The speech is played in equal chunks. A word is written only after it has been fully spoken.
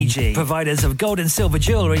APG, providers of gold and silver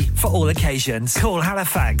jewellery for all occasions. Call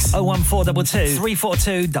Halifax 01422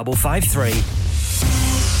 342 553.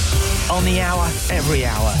 On the hour, every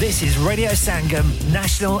hour. This is Radio Sangam,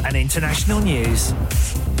 national and international news.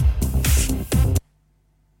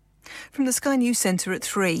 From the Sky News Centre at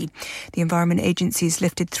 3. The Environment Agency's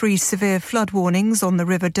lifted 3 severe flood warnings on the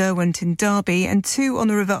River Derwent in Derby and 2 on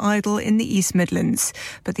the River Idle in the East Midlands.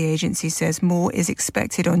 But the agency says more is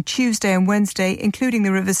expected on Tuesday and Wednesday, including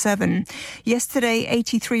the River Severn. Yesterday,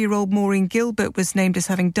 83-year-old Maureen Gilbert was named as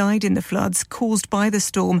having died in the floods caused by the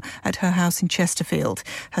storm at her house in Chesterfield.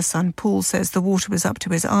 Her son Paul says the water was up to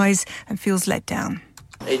his eyes and feels let down.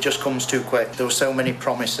 It just comes too quick. There were so many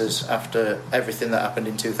promises after everything that happened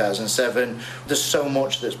in 2007. There's so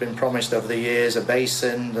much that's been promised over the years, a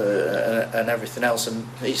basin and everything else, and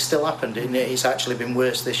it's still happened. It's actually been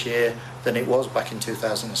worse this year than it was back in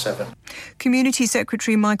 2007. Community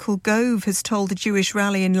Secretary Michael Gove has told a Jewish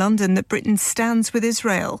rally in London that Britain stands with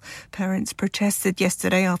Israel. Parents protested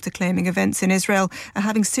yesterday after claiming events in Israel are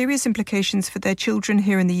having serious implications for their children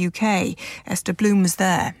here in the UK. Esther Bloom was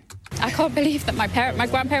there. I can't believe that my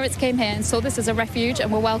grandparents came here and saw this as a refuge and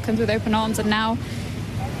were welcomed with open arms, and now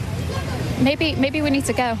maybe we need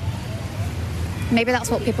to go. Maybe that's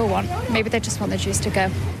what people want. Maybe they just want the Jews to go.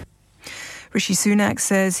 Rishi Sunak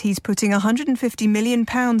says he's putting £150 million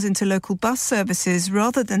into local bus services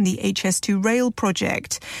rather than the HS2 rail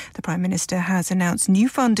project. The Prime Minister has announced new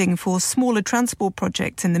funding for smaller transport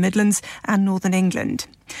projects in the Midlands and Northern England.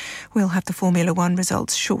 We'll have the Formula One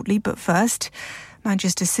results shortly, but first,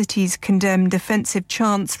 Manchester City's condemned offensive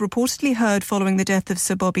chants reportedly heard following the death of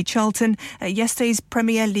Sir Bobby Charlton at yesterday's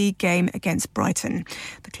Premier League game against Brighton.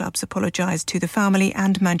 The clubs apologised to the family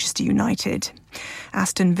and Manchester United.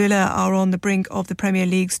 Aston Villa are on the brink of the Premier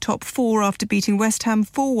League's top 4 after beating West Ham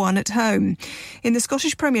 4-1 at home. In the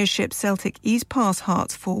Scottish Premiership, Celtic eased past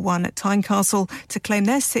Hearts 4-1 at Tynecastle to claim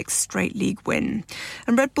their 6th straight league win.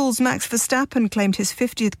 And Red Bull's Max Verstappen claimed his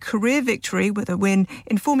 50th career victory with a win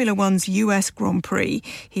in Formula One's US Grand Prix.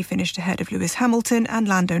 He finished ahead of Lewis Hamilton and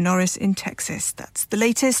Lando Norris in Texas. That's the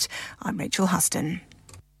latest. I'm Rachel Huston.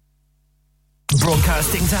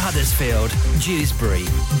 Broadcasting to Huddersfield, Dewsbury,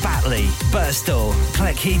 Batley, Birstall,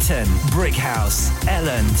 Cleckheaton, Brickhouse,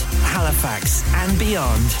 Elland, Halifax and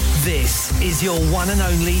beyond. This is your one and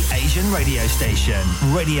only Asian radio station.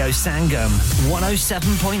 Radio Sangam,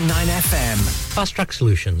 107.9 FM. Fast Track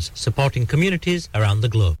Solutions, supporting communities around the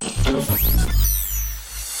globe.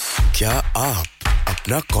 क्या आप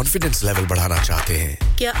अपना confidence level बढ़ाना चाहते हैं?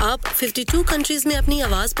 क्या आप 52 countries में अपनी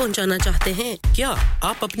आवाज पहुंचाना चाहते हैं? क्या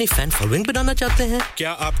आप अपनी फैन फॉलोइंग बनाना चाहते हैं?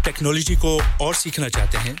 क्या आप टेक्नोलॉजी को और सीखना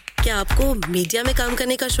चाहते हैं? क्या आपको मीडिया में काम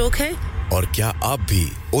करने का शौक है? और क्या आप भी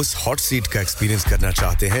उस हॉट सीट का एक्सपीरियंस करना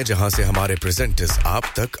चाहते हैं जहां से हमारे प्रेजेंटर्स आप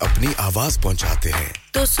तक अपनी आवाज पहुंचाते हैं?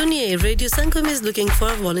 तो सुनिए, Radio Sangam is looking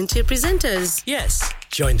for volunteer presenters. Yes,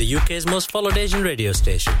 join the UK's most followed Asian radio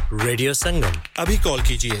station, Radio Sangam. अभी कॉल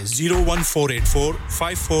कीजिए 01484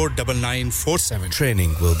 549947.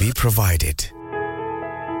 Training will be provided.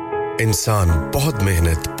 इंसान बहुत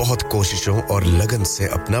मेहनत, बहुत कोशिशों और लगन से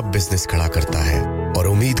अपना बिजनेस खड़ा करता है और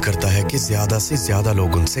उम्मीद करता है कि ज़्यादा से ज़्यादा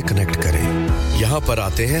लोग उनसे कनेक्ट करें। यहाँ पर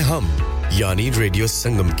आते हैं हम, यानी रेडियो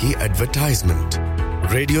संगम की एडवर्टाइजमेंट।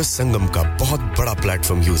 रेडियो संगम का बहुत बड़ा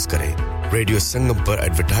प्लेटफॉर्म यूज करें। रेडियो संगम पर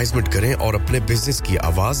एडवर्टाइजमेंट करें और अपने बिजनेस की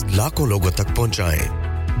आवाज लाखों लोगों तक पहुंचाएं।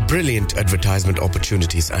 Brilliant advertisement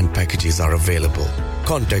opportunities and packages are available.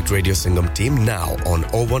 Contact Radio Sangam team now on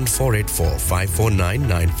 01484 549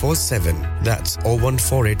 947. That's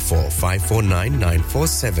 01484 549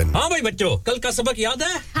 947. हाँ भाई बच्चों, कल का सबक याद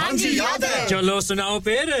है? हाँ जी याद है। चलो सुनाओ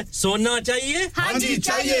फिर। सोना चाहिए? हाँ जी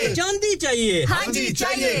चाहिए। चांदी चाहिए? हाँ जी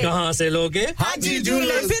चाहिए। कहाँ से लोगे? हाँ जी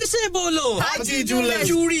जूलर्स। फिर से बोलो। हाँ जी जूलर्स।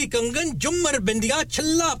 चूड़ी, कंगन, झुमर, बिंदिया,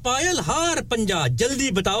 छल्ला, पायल, हार, पंजा।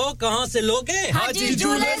 जल्दी बताओ कहाँ से लोगे? हाँ जी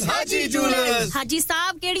जूलर्स। हाजी जूलर्स। हाजी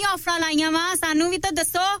साहब केड़ी ऑफर लाईयां वा सानू भी तो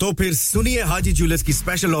दसो। तो फिर सुनिए हाजी जूलर्स की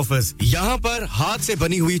स्पेशल ऑफर्स। यहाँ पर हाथ से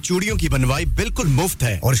बनी हुई चूड़ियों की बनवाई बिल्कुल मुफ्त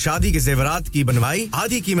है और शादी के जेवरात की बनवाई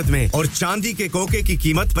आधी कीमत में और चांदी के कोके की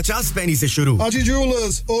कीमत 50 पैसे से शुरू। Haji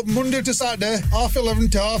Jewellers open Monday to Saturday 11:30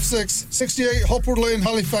 to 6:30, 68 Hopwood Lane,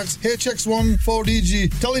 Halifax, HX1 4DG.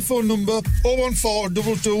 Telephone number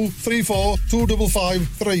 01422 34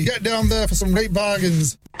 2553. Get down there for some great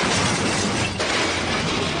bargains.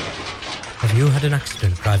 Have you had an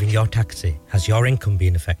accident driving your taxi? Has your income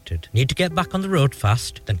been affected? Need to get back on the road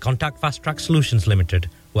fast? Then contact Fast Track Solutions Limited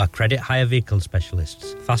who are credit hire vehicle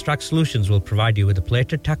specialists. Fast Track Solutions will provide you with a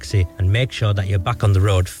plated taxi and make sure that you're back on the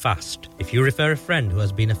road fast. If you refer a friend who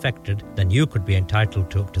has been affected, then you could be entitled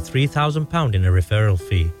to up to £3,000 in a referral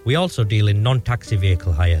fee. We also deal in non-taxi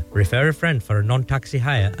vehicle hire. Refer a friend for a non-taxi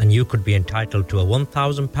hire and you could be entitled to a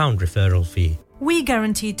 £1,000 referral fee. We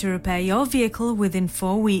guarantee to repair your vehicle within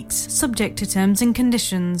 4 weeks, subject to terms and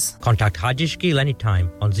conditions. Contact Haji Shakil anytime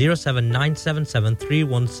on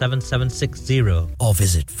 07977317760 or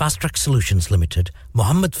visit Fast Track Solutions Limited,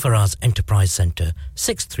 Mohammed Faraz Enterprise Centre,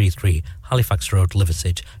 633 Halifax Road,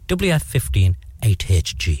 Liversedge, WF15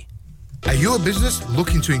 8HG. Are you a business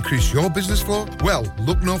looking to increase your business flow? Well,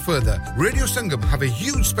 look no further. Radio Sangam have a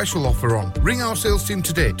huge special offer on. Ring our sales team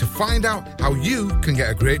today to find out how you can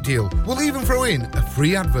get a great deal. We'll even throw in a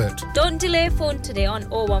free advert. Don't delay, phone today on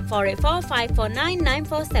 01484 549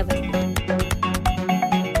 947.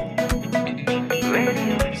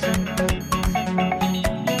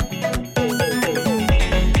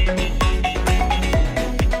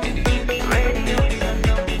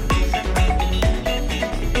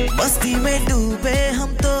 मस्ती में डूबे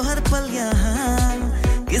हम तो हर पल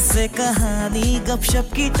यहाँ किस्से कहानी गपशप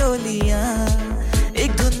की टोलियाँ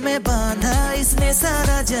एक धुन में बांधा इसने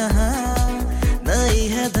सारा जहां नई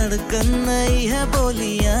है धड़कन नई है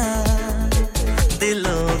बोलियाँ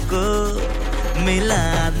दिलों को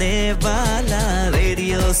मिलाने वाला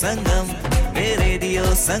रेडियो संगम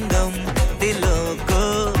दिलों को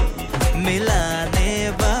मिलाने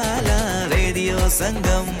वाला रेडियो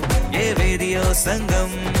संगम ये रेडियो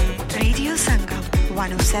संगम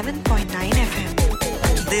 107.9 FM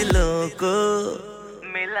दिलों को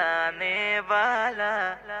मिलाने वाला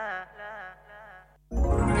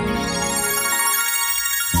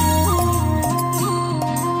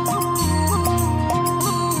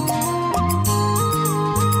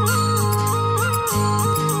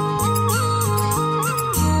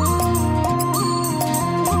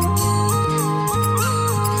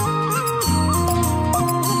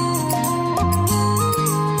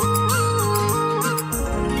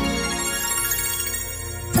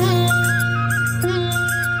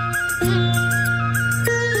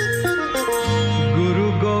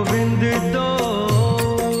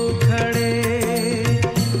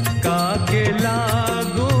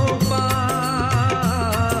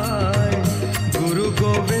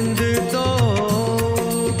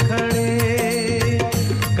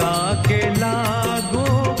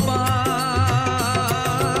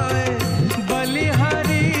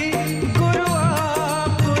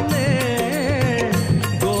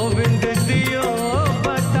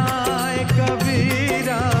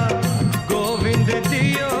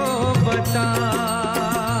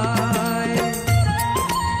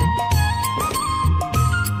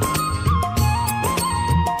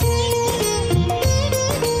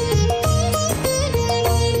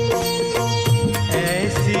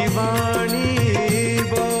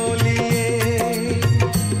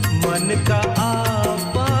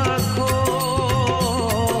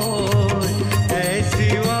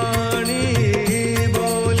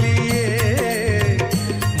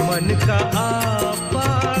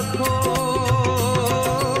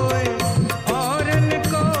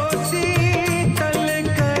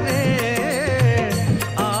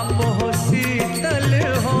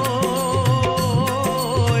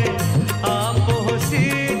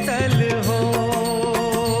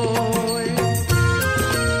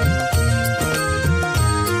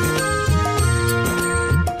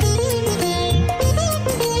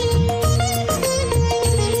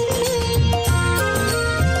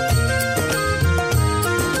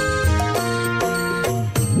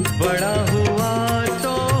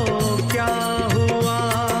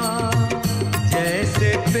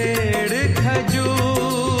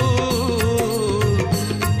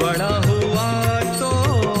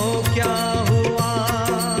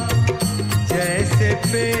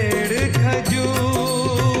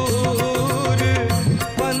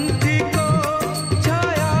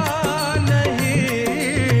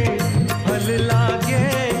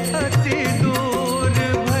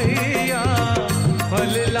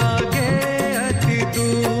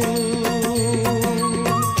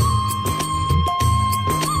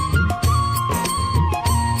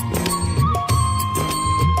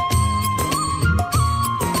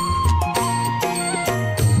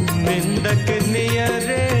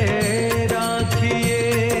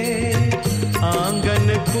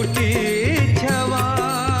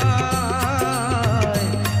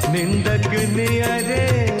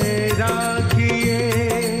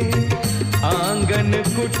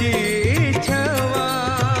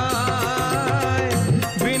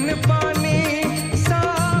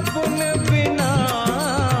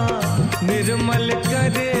निर्मल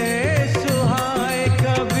करे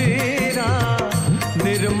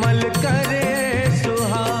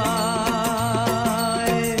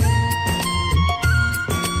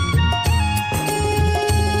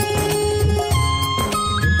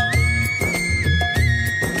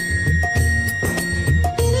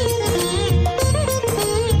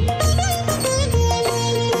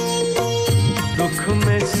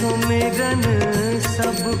सुमिरन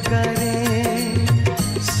सब करे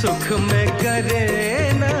सुख में करे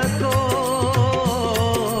न कोई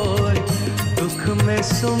दुख में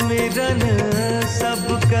सुमिरन सब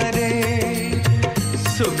करे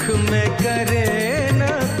सुख में करे न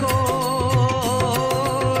कोई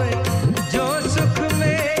जो सुख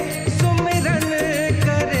में सुमिरन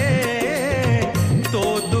करे तो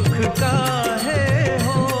दुख का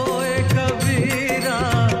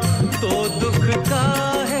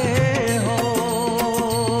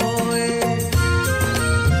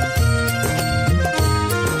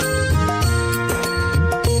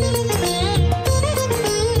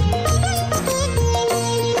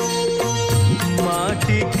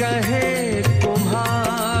कहे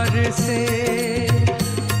कुम्हार से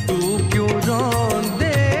तू क्यों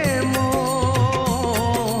रोंदे मोय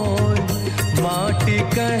माटी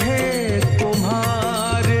कहे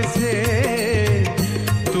कुम्हार से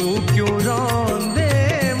तू क्यों रोंदे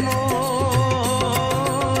मोय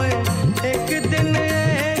एक दिन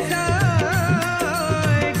ऐसा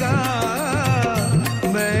आएगा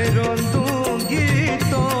मैं रोंदूंगी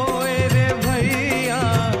तो रे भैया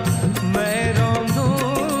मैं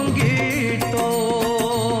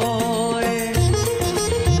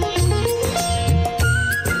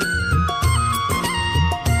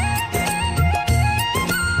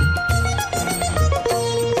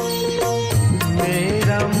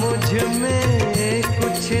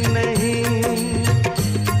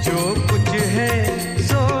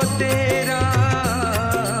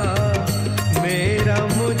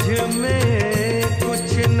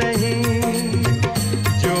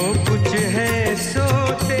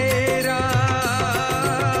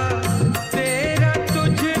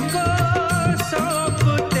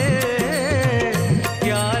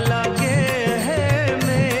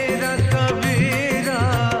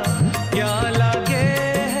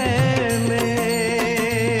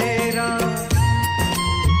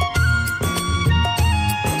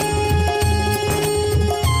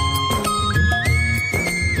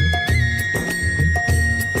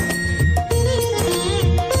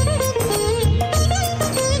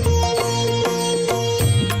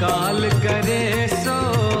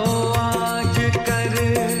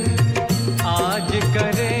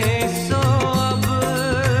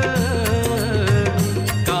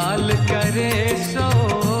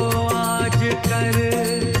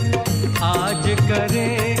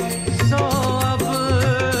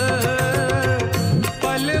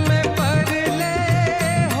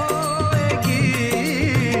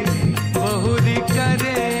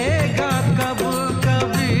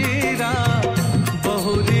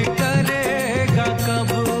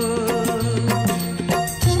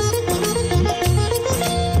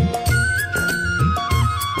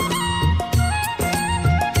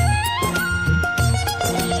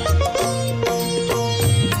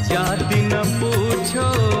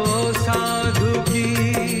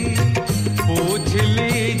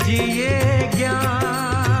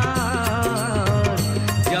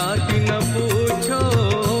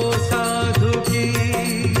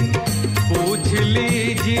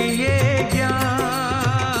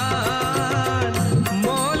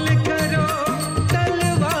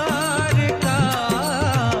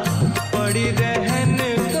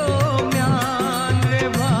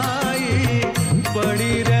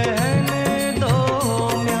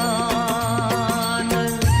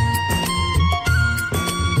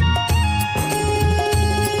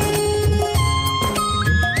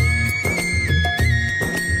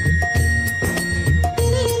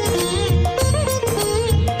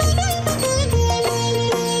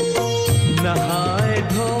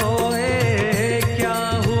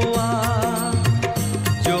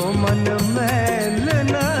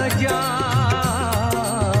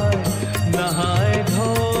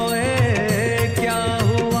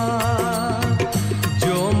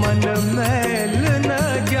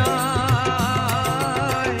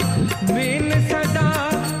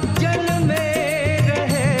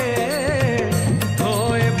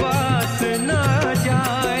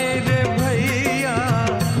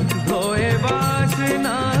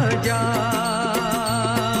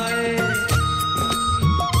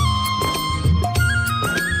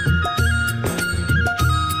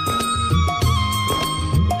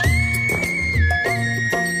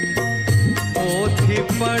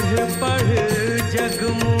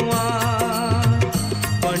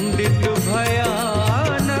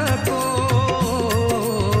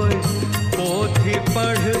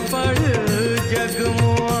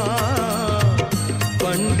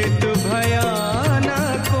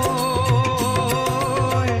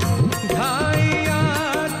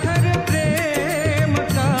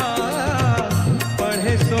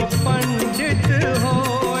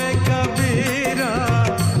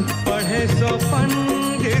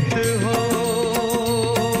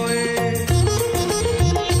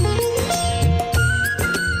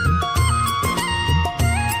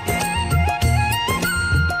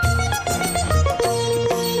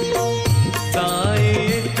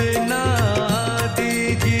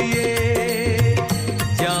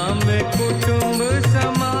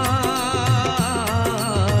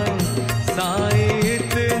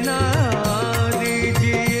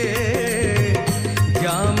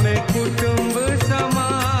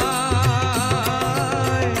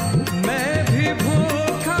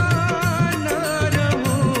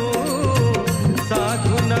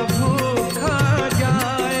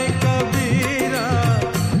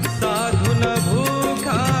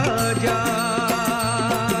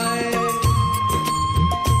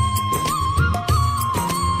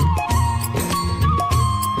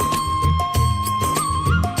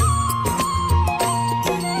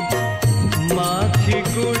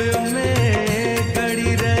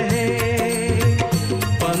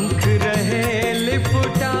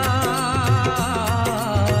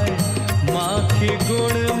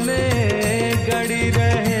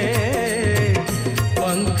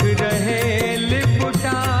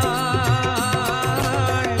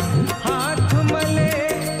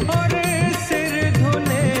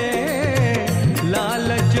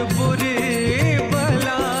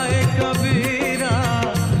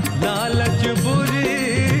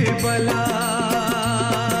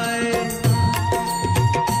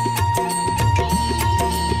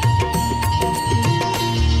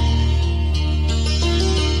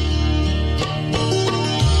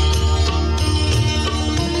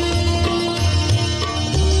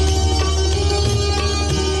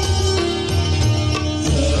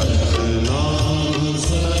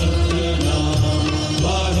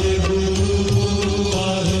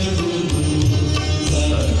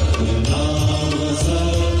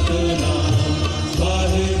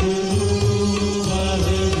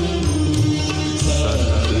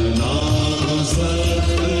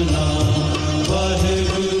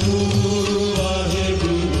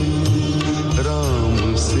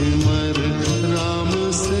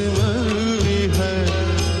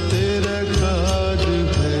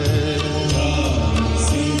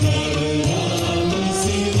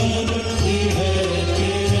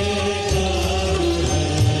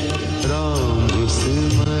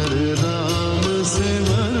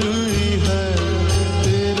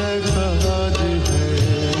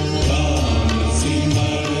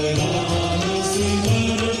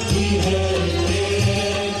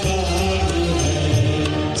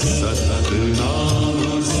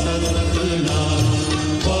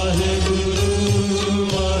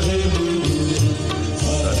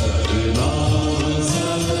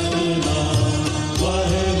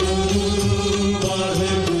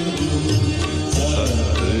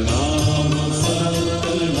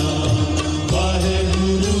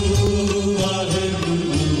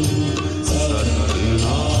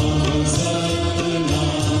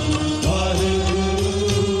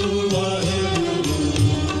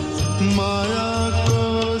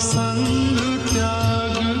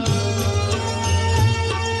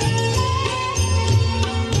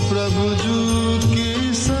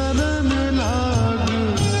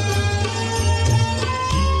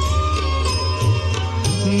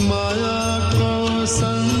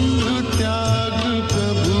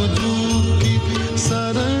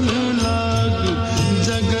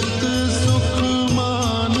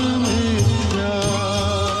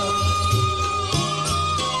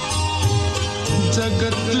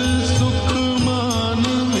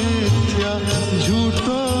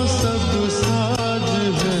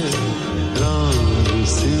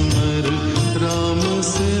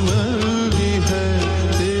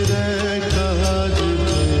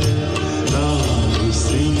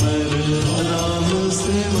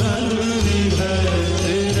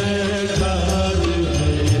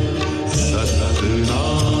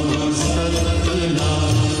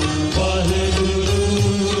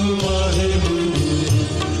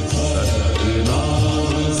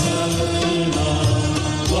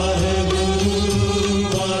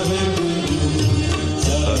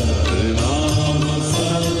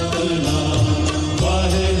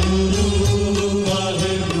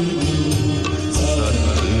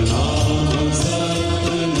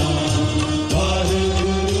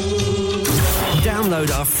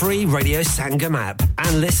Download our free Radio Sangam app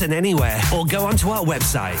and listen anywhere or go onto our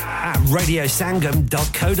website at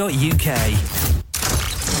radiosangam.co.uk.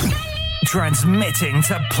 Transmitting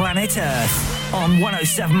to planet Earth on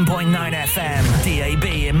 107.9 FM, DAB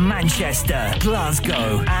in Manchester,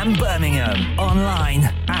 Glasgow and Birmingham. Online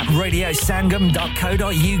at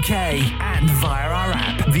radiosangam.co.uk and via our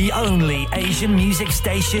app, the only Asian music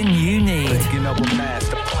station you need.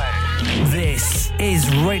 This is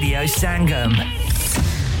Radio Sangam.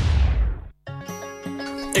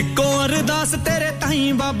 ਇੱਕੋ ਅਰਦਾਸ ਤੇਰੇ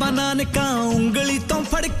ਤਾਈਂ ਬਾਬਾ ਨਾਨਕਾ ਉਂਗਲੀ ਤੋਂ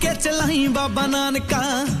ਫੜ ਕੇ ਚਲਾਈ ਬਾਬਾ ਨਾਨਕਾ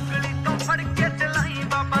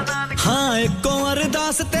ਹਾਂ ਇੱਕੋ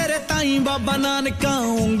ਅਰਦਾਸ ਤੇਰੇ ਤਾਈਂ ਬਾਬਾ ਨਾਨਕਾ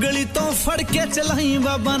ਉਂਗਲੀ ਤੋਂ ਫੜ ਕੇ ਚਲਾਈ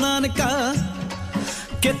ਬਾਬਾ ਨਾਨਕਾ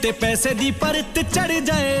ਕਿਤੇ ਪੈਸੇ ਦੀ ਪਰਤ ਚੜ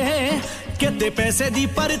ਜਾਏ ਕਿਤੇ ਪੈਸੇ ਦੀ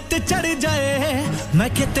ਪਰਤ ਚੜ ਜਾਏ ਮੈਂ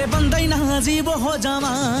ਕਿਤੇ ਬੰਦਾ ਹੀ ਨਾ ਅਜੀਬ ਹੋ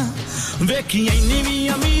ਜਾਵਾਂ ਵੇਖੀ ਇੰਨੀ ਵੀ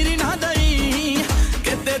ਅਮੀਰੀ ਨਾ ਦਈ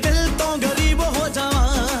ਕਿਤੇ ਦਿਲ ਤੋਂ ਗਰੀਬ ਹੋ ਜਾਵਾਂ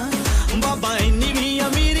ਬਾਬਾ ਇੰਨੀ ਵੀ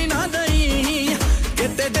ਅਮੀਰੀ ਨਾ ਦਈ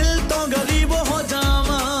ਕਿਤੇ ਦਿਲ ਤੋਂ ਗਰੀਬ ਹੋ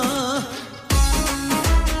ਜਾਵਾਂ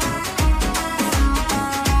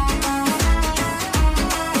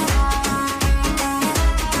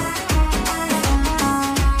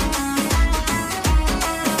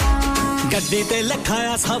ਗੱਡੀ ਤੇ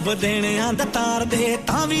ਲਖਾਇਆ ਸਭ ਦੇਣਿਆਂ ਦਾ ਤਾਰ ਦੇ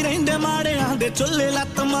ਤਾਂ ਵੀ ਰਹਿੰਦੇ ਮਾੜਿਆਂ ਦੇ ਚੁੱਲ੍ਹੇ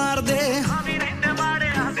ਲੱਤ ਮਾਰਦੇ ਤਾਂ ਵੀ ਰਹਿੰਦੇ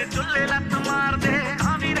ਮਾੜਿਆਂ ਦੇ ਚੁੱਲ੍ਹੇ ਲੱਤ ਮਾਰਦੇ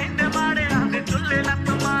ਤਾਂ ਵੀ ਰਹਿੰਦੇ ਮਾੜਿਆਂ ਦੇ ਚੁੱਲ੍ਹੇ ਲੱਤ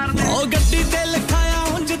ਮਾਰਦੇ ਉਹ ਗੱਡੀ ਤੇ ਲਖਾਇਆ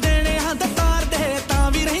ਉਂਝ ਦੇਣਿਆਂ ਦਾ ਤਾਰ ਦੇ ਤਾਂ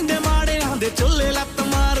ਵੀ ਰਹਿੰਦੇ ਮਾੜਿਆਂ ਦੇ ਚੁੱਲ੍ਹੇ ਲੱਤ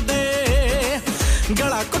ਮਾਰਦੇ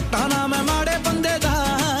ਗਲਾ ਕੁੱਟਾ ਨਾ ਮੈਂ ਮਾੜੇ ਬੰਦੇ ਦਾ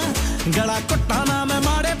ਗਲਾ ਕੁੱਟਾ ਨਾ ਮੈਂ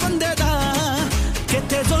ਮਾੜੇ ਬੰਦੇ ਦਾ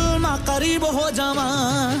ਕਿਤੇ ਜ਼ੁਲਮਾਂ ਕਰੀਬ ਹੋ ਜਾਵਾਂ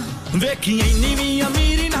ਵੇਖੀ ਇੰਨੀ ਵੀ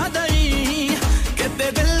ਅਮੀਰੀ ਨਾ ਦਈ ਕਿਤੇ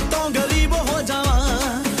ਦਿਲ ਤੋਂ ਗਰੀਬ ਹੋ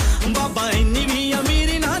ਜਾਵਾਂ ਬਾਬਾ ਇੰਨੀ ਵੀ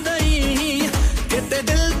ਅਮੀਰੀ ਨਾ ਦਈ ਕਿਤੇ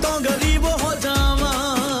ਦਿਲ ਤੋਂ ਗਰੀਬ ਹੋ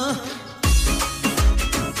ਜਾਵਾਂ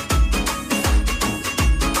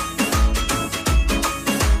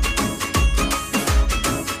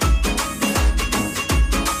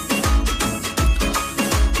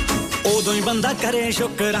ਉਦੋਂ ਹੀ ਬੰਦਾ ਕਰੇ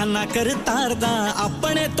ਸ਼ੁਕਰਾਨਾ ਕਰਤਾਰ ਦਾ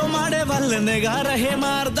ਆਪਣੇ ਤੋਂ ਮਾੜੇ ਵੱਲ ਨਿਗਾਹ ਰਹੇ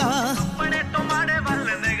ਮਾਰਦਾ ਆਪਣੇ ਤੋਂ ਮਾੜੇ ਵੱਲ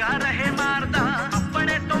ਨਿਗਾਹ ਰਹੇ ਮਾਰਦਾ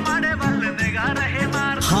ਆਪਣੇ ਤੋਂ ਮਾੜੇ ਵੱਲ ਨਿਗਾਹ ਰਹੇ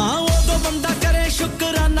ਮਾਰਦਾ ਹਾਂ ਉਦੋਂ ਬੰਦਾ ਕਰੇ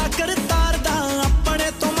ਸ਼ੁਕਰਾਨਾ ਕਰਤਾਰ ਦਾ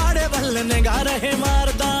ਆਪਣੇ ਤੋਂ ਮਾੜੇ ਵੱਲ ਨਿਗਾਹ ਰਹੇ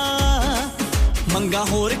ਮਾਰਦਾ ਮੰਗਾ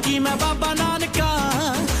ਹੋਰ ਕੀ ਮੈਂ ਬਾਬਾ ਨਾਨਕਾ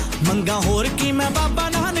ਮੰਗਾ ਹੋਰ ਕੀ ਮੈਂ ਬਾਬਾ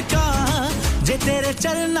ਨਾਨਕਾ ਜੇ ਤੇਰੇ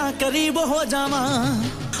ਚਰਨਾਂ ਕਰੀਬ ਹੋ ਜਾਵਾਂ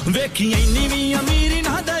ਵੇਖੀ ਇੰਨੀ ਵੀ ਅਮੀਰੀ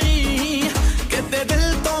ਨਾ ਦਈ ਕਿਤੇ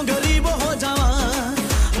ਦਿਲ ਤੋਂ ਗਰੀਬ ਹੋ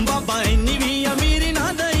ਜਾਵਾਂ ਬਾਬਾ ਇੰਨੀ ਵੀ ਅਮੀਰੀ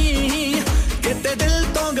ਨਾ ਦਈ ਕਿਤੇ ਦਿਲ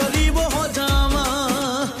ਤੋਂ ਗਰੀਬ ਹੋ ਜਾਵਾਂ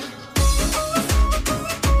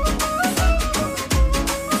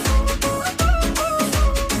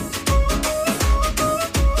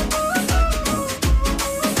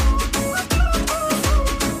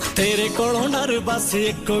ਤੇਰੇ ਕੋਲੋਂ ਡਰ ਬਸ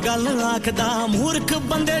ਇੱਕੋ ਗੱਲ ਆਖਦਾ ਮੂਰਖ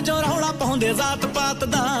ਬੰਦੇ ਜੋ ਰੌਲਾ ਪਾਉਂਦੇ ਜ਼ਾਤ ਪਾਤ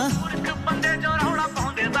ਦਾ ਮੂਰਖ ਬੰਦੇ ਜੋ ਰੌਲਾ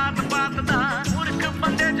ਪਾਉਂਦੇ ਜ਼ਾਤ ਪਾਤ ਦਾ ਮੂਰਖ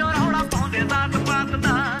ਬੰਦੇ ਜੋ ਰੌਲਾ ਪਾਉਂਦੇ ਜ਼ਾਤ ਪਾਤ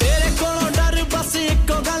ਦਾ ਤੇਰੇ ਕੋਲੋਂ ਡਰ ਬਸ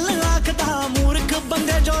ਇੱਕੋ ਗੱਲ ਆਖਦਾ ਮੂਰਖ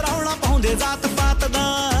ਬੰਦੇ ਜੋ ਰੌਲਾ ਪਾਉਂਦੇ ਜ਼ਾਤ ਪਾਤ ਦਾ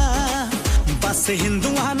ਬਸ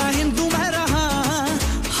ਹਿੰਦੂਆਂ ਨਾ ਹਿੰਦੂ ਮੈਂ ਰਹਾ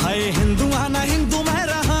ਹਾਏ ਹਿੰਦੂਆਂ ਨਾ ਹਿੰਦੂ ਮੈਂ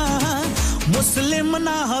ਰਹਾ ਮੁਸਲਿਮ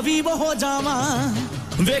ਨਾ ਹਬੀਬ ਹੋ ਜਾਵਾਂ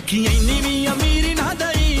ਵੇਖੀ ਇੰਨੀ ਵੀ ਅਮੀਰੀ ਨਾ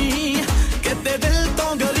ਦਈ ਕਿਤੇ ਦਿਲ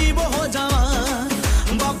ਤੋਂ ਗਰੀਬ ਹੋ ਜਾਵਾਂ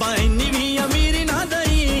ਬਾਬਾ ਇੰਨੀ ਵੀ ਅਮੀਰੀ ਨਾ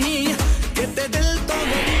ਦਈ ਕਿਤੇ ਦਿਲ ਤੋਂ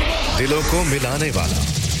ਗਰੀਬ दिलों को मिलाने वाला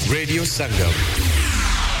रेडियो संगम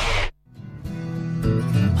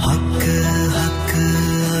हक हक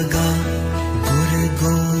आगा गुरु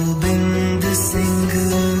गोबिंद सिंह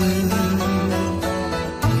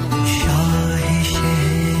शाह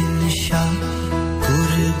शहंशाह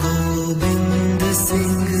गुरु गोबिंद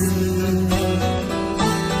सिंह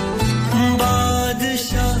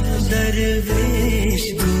बादशाह दरवेश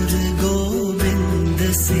गुरु गोबिंद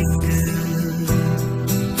सिंह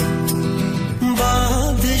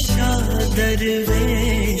बादशाह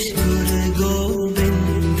दरवेश गुरु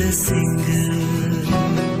गोबिंद सिंह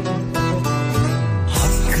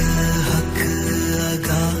हक हक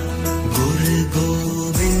आगा गुरु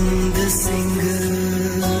गोबिंद सिंह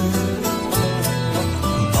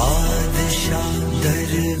बादशाह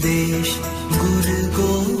दरवेश गुरु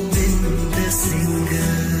गोबिंद सिंह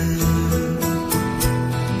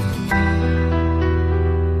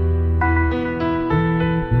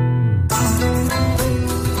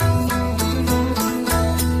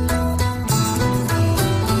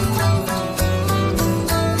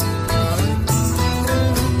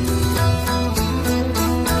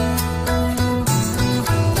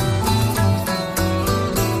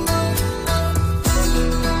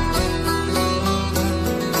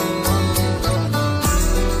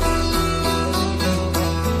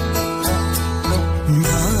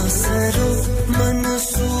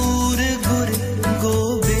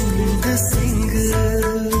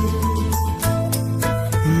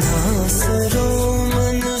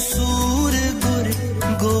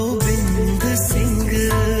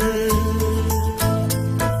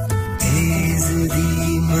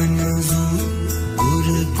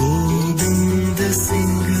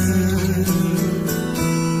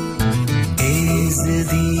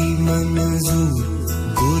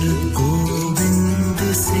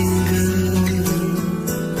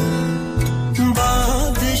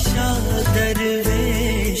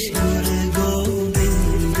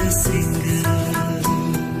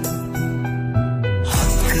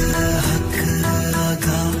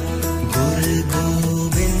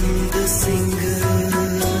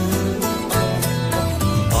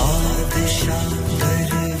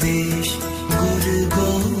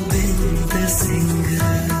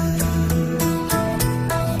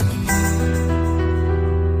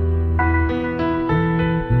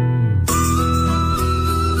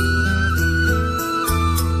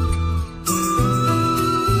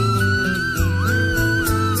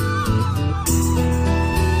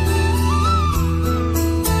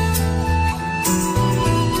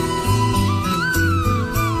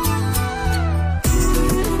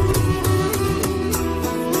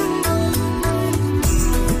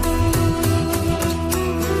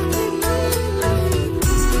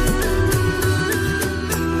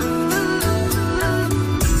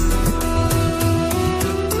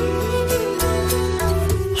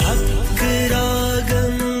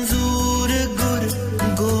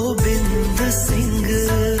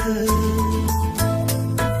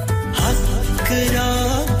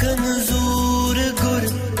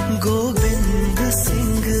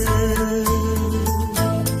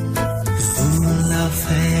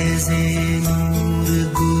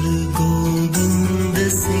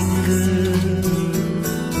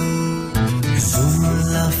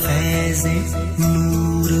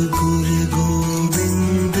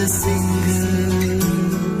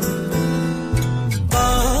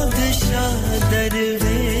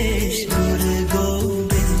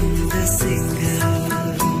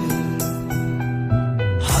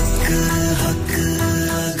हक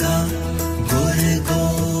आगा गुरु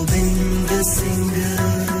गोविंद सिंह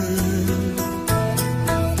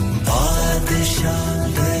बादशाह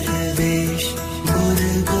दरवेश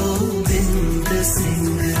गुरु गोविंद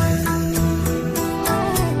सिंह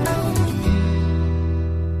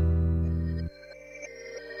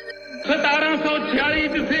 1746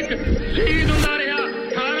 ਚ ਸਿੱਖ ਸ਼ਹੀਦ ਹੁੰਦਾ ਰਿਹਾ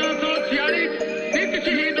 1846 ਸਿੱਖ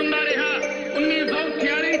ਸ਼ਹੀਦ ਹੁੰਦਾ ਰਿਹਾ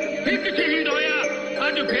 1946 ਸਿੱਖ ਸ਼ਹੀਦ ਹੋਇਆ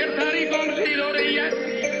ਅੱਜ ਫਿਰ ਸਾਰੀ ਕੌਮ ਸ਼ਹੀਦ ਹੋ ਰਹੀ ਹੈ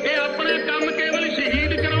ਇਹ ਆਪਣਾ ਕੰਮ ਕੇਵਲ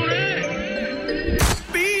ਸ਼ਹੀਦ ਕਰਾਉਣਾ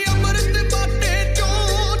ਪੀ ਅਮਰਤ ਬਾਟੇ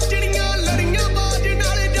ਚੋਂ ਚਿੜੀਆਂ ਲੜੀਆਂ ਬਾਜ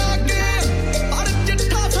ਨਾਲ ਜਾ ਕੇ ਪਰ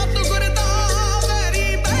ਚਿੱਠਾ ਸਤਿਗੁਰ ਦਾ ਵੈਰੀ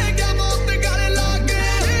ਬਹਿ ਗਿਆ ਮੌਤ ਗਲ ਲਾ ਕੇ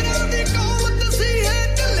ਤੇਰਾ ਦੀ ਕੌਮ ਤਸੀਹੇ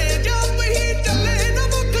ਚੱਲੇ ਜਪ ਹੀ ਚੱਲੇ ਨਾ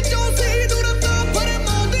ਮੁਖ ਚੋਂ ਸੀ ਦੁਰਤਾ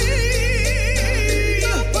ਫਰਮਾਉਂਦੀ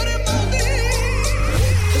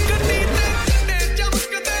ਗੱਡੀ ਤੇ ਝੰਡੇ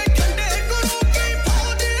ਚਮਕਦੇ ਖੰਡੇ ਗੁਰੂ ਕੀ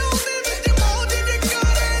ਫੌਜ ਉਹਦੇ ਵਿੱਚ ਮੌਜ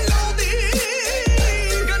ਜਕਾਰੇ ਲਾਉਂਦੀ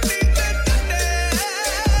ਗੱਡੀ ਤੇ ਝੰਡੇ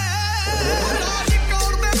ਰਾਜ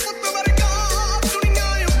ਕੌਰ ਦੇ ਪੁੱਤ ਵਰਗਾ ਦੁਨੀਆ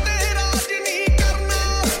ਉੱਤੇ ਰਾਜ ਨਹੀਂ ਕਰਨਾ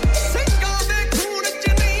ਸਿੰਘਾਂ ਦੇ ਖੂਨ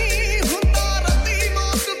ਚ ਨਹੀਂ ਹੁੰਦਾ ਰੱਤੀ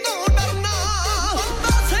ਮੌਤ ਤੋਂ ਡਰਨਾ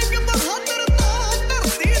ਹੁੰਦਾ ਸਿੰਘ ਬਹਾਦਰ ਤੋਂ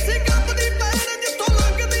ਧਰਤੀ ਸੀ ਕੰਬਦੀ ਪੈਰ ਜਿੱਥੋਂ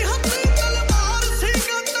ਲੰਘਦੀ ਹੱਥੀ ਤਲਵਾਰ ਸੀ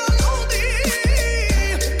ਗੰਦਾ ਲਾਉਂਦੀ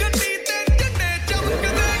ਗੱਡੀ ਤੇ ਝੰਡੇ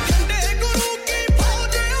ਚਮਕਦੇ ਖੰਡੇ ਗੁਰੂ ਕੀ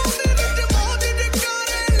ਫੌਜ ਉਹਦੇ ਵਿੱਚ ਮੌਜ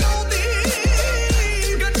ਜਕਾਰੇ ਲਾਉਂਦੀ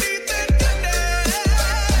ਗੱਡੀ ਤੇ ਝੰਡੇ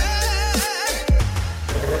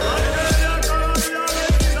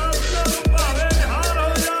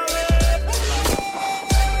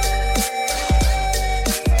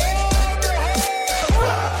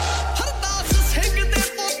ਹਰਦਾਸ ਸਿੰਘ ਦੇ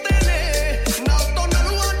ਪੋਤੇ ਨੇ ਨਾਲ ਤੋਂ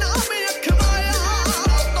ਨਲੂਆ ਨਾਮ ਅਖਵਾਇਆ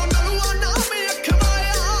ਨਾਲ ਤੋਂ ਨਲੂਆ ਨਾਮ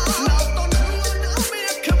ਅਖਵਾਇਆ ਨਾਲ ਤੋਂ ਨਲੂਆ ਨਾਮ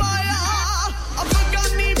ਅਖਵਾਇਆ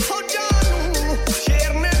ਅਫਗਾਨੀ ਫੌਜਾਂ ਨੂੰ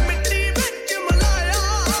ਸ਼ੇਰ ਨੇ ਮਿੱਟੀ ਵਿੱਚ ਮਿਲਾਇਆ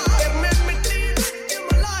ਸ਼ੇਰ ਨੇ ਮਿੱਟੀ ਵਿੱਚ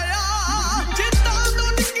ਮਿਲਾਇਆ ਜਿੱਤਾਂ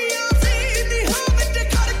ਤੋਂ ਨਿੱਕੀਆਂ ਸੀ ਨੀਹਾਂ ਵਿੱਚ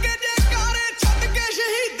ਖੜ ਕੇ ਜੈਕਾਰੇ ਛੱਡ ਕੇ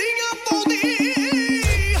ਸ਼ਹੀਦੀਆਂ ਪਾਉਂਦੀ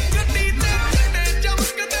ਗੱਡੀ ਤੇ ਝੰਡੇ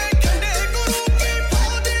ਚਮਕਦੇ ਖੰਡੇ ਗੁਰੂ ਕੀ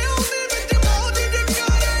ਫੌਜ ਉਹਦੇ ਵਿੱਚ ਮੌਜ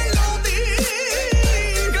ਜਕਾਰੇ ਲਾਉਂਦੀ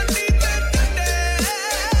ਗੱਡੀ ਤੇ ਝੰਡੇ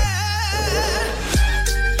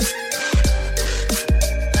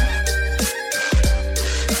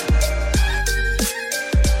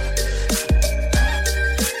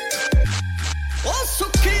ਉਹ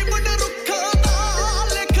ਸੁੱਖੀ ਬੜ ਰੁੱਖਾਂ ਦਾ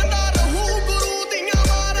ਲਿਖਦਾ ਰਹੂ ਗੁਰੂ ਦੀਆਂ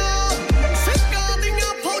ਵਾਰਾਂ ਸਿੱਕਾਂ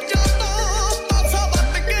ਦੀਆਂ ਫੌਜਾਂ ਤੋਂ ਪਾਸਾ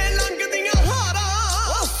ਵੱਟ ਕੇ ਲੰਘਦੀਆਂ ਹਾਰਾਂ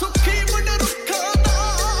ਉਹ ਸੁੱਖੀ ਬੜ ਰੁੱਖਾਂ ਦਾ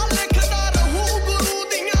ਲਿਖਦਾ ਰਹੂ ਗੁਰੂ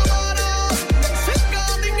ਦੀਆਂ ਵਾਰਾਂ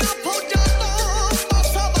ਸਿੱਕਾਂ ਦੀਆਂ ਫੌਜਾਂ ਤੋਂ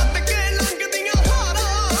ਪਾਸਾ ਵੱਟ ਕੇ ਲੰਘਦੀਆਂ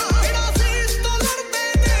ਹਾਰਾਂ ਬਿਨਾਂ ਸੀਸ ਤੋਂ ਲੜਦੇ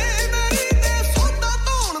ਨੇ ਮੇਰੀ ਦੇ ਸੋਧਾ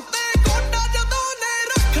ਧੌਣ ਤੇ ਗੋਡਾ ਜਦੋਂ ਨੇ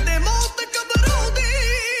ਰੱਖਦੇ ਮੌਤ ਘਬਰਾਉਂਦੀ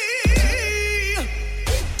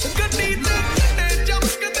ਗੱਡੀ ਤੇ ਝੰਡੇ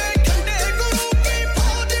ਚਮਕਦੇ ਖੰਡੇ ਗੁਰੂ ਕੀ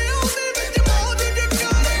ਫੌਜ ਉਹਦੇ ਵਿੱਚ ਮੌਜ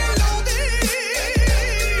ਜਕਾਰੇ ਲਾਉਂਦੀ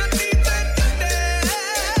ਗੱਡੀ ਤੇ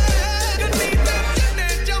ਝੰਡੇ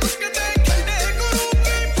ਚਮਕਦੇ ਖੰਡੇ ਗੁਰੂ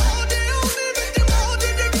ਕੀ ਫੌਜ ਉਹਦੇ ਵਿੱਚ ਮੌਜ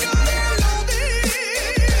ਜਕਾਰੇ ਲਾਉਂਦੀ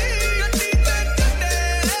ਗੱਡੀ ਤੇ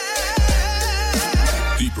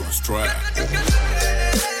Deeper strike.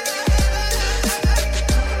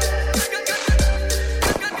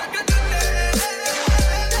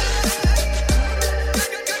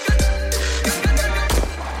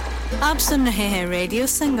 आप सुन रहे हैं रेडियो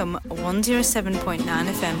संगम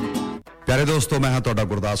 107.9 FM। ਪਿਆਰੇ ਦੋਸਤੋ ਮੈਂ ਹਾਂ ਤੁਹਾਡਾ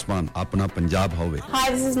ਗੁਰਦਾਸ ਮਾਨ ਆਪਣਾ ਪੰਜਾਬ ਹੋਵੇ Hi,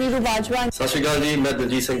 this is Neeru Bajwa. ਸਤਿ ਸ਼੍ਰੀ ਅਕਾਲ ਜੀ ਮੈਂ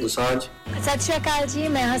ਦਲਜੀਤ ਸਿੰਘ ਦੁਸਾਂਝ ਸਤਿ ਸ਼੍ਰੀ ਅਕਾਲ ਜੀ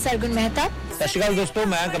ਮੈਂ ਹਾਂ ਸਰਗੁਣ ਮਹਿਤਾ ਸਤਿ ਸ਼੍ਰੀ ਅਕਾਲ ਦੋਸਤੋ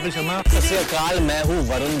ਮੈਂ ਕਪਿਲ ਸ਼ਰਮਾ ਸਤਿ ਸ਼੍ਰੀ ਅਕਾਲ ਮੈਂ ਹੂੰ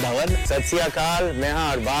ਵरुण धवन ਸਤਿ ਸ਼੍ਰੀ ਅਕਾਲ ਮੈਂ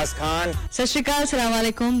ਹਾਂ ਅਰਬਾਜ਼ ਖਾਨ ਸਤਿ ਸ਼੍ਰੀ ਅਕਾਲ assalamu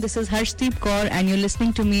alaikum this is Harshdeep Kaur and you're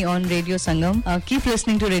listening to me on Radio Sangam keep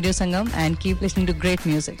listening to Radio Sangam and keep listening to great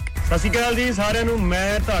music ਸਤਿ ਸ਼੍ਰੀ ਅਕਾਲ ਜੀ ਸਾਰਿਆਂ ਨੂੰ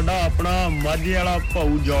ਮੈਂ ਤੁਹਾਡਾ ਆਪਣਾ ਮਾਝੇ ਵਾਲਾ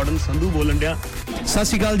ਭਾਊ ਜਾਰਡਨ ਸੰਧੂ ਬੋਲਣ ਡਿਆ ਸਤਿ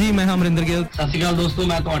ਸ਼੍ਰੀ ਅਕਾਲ ਜੀ ਮੈਂ ਹਾਂ ਅਮਰਿੰਦਰ ਗਿੱਲ ਸਤਿ ਸ਼੍ਰੀ ਅਕਾਲ ਦੋਸਤੋ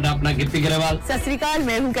ਮੈਂ ਤੁਹਾਡਾ ਆਪਣਾ ਗਿੱਪੀ ਗਰੇਵਾਲ ਸਤਿ ਸ਼੍ਰੀ ਅਕਾਲ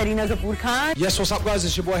ਮੈਂ ਹੂੰ Kareena Kapoor Khan Yes, what's up guys,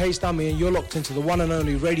 it's your boy Haystami and you're locked into the one and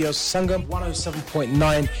only Radio Sangam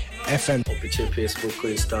 107.9 FM ਪਿੱਛੇ Facebook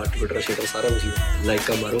Insta Twitter ਸ਼ੇਅਰ ਸਾਰਾ ਕੁਝ ਲਾਈਕ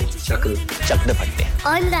ਕਾ ਮਾਰੋ ਚੱਕ ਦੇ ਫੱਟੇ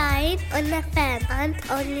Online, on FM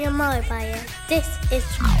and on your mobile. This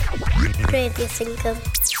is Radio Sangam.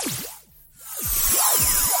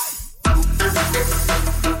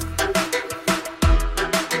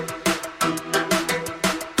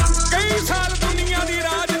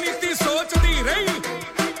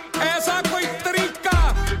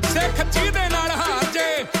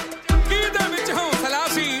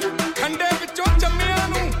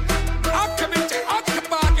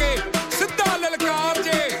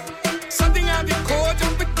 ਦੀ ਖੋਜ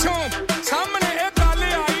ਪਿੱਛੋਂ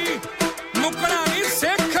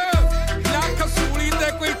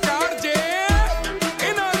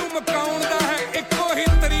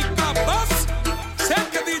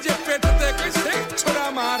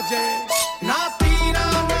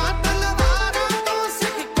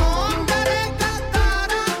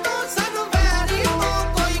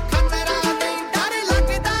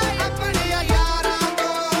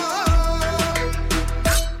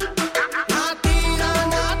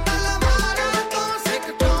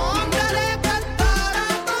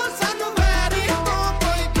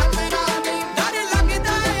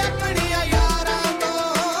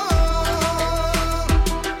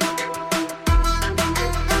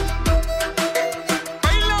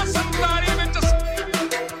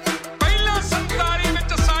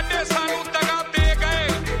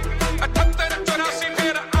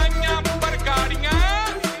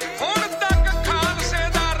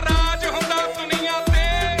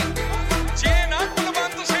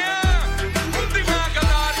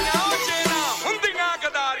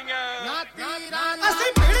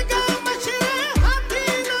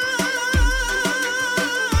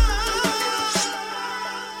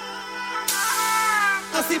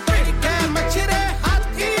ਅਸੀਂ ਭਿੜ ਕੇ ਮਛਰੇ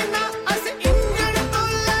ਹਾਥੀ ਨਾ ਅਸੀਂ ਇੰਜਣ ਤੋਂ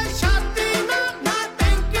ਲੈ ਛਾਤੀ ਨਾ ਨਾ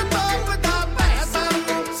ਟੈਂਕ ਤੋਪ ਦਾ ਭੈ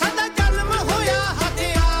ਸਾਨੂੰ ਸਦਾ ਜਨਮ ਹੋਇਆ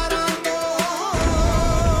ਹਥਿਆਰਾਂ ਤੋਂ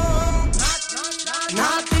ਨਾ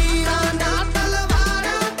ਤੀਰਾਂ ਨਾ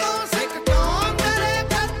ਤਲਵਾਰਾਂ ਤੋਂ ਸਿੱਖ ਕਿਉਂ ਕਰੇ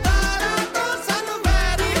ਗੱਦਾਰਾਂ ਤੋਂ ਸਾਨੂੰ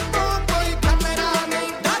ਵੈਰੀ ਤੋਂ ਕੋਈ ਖਤਰਾ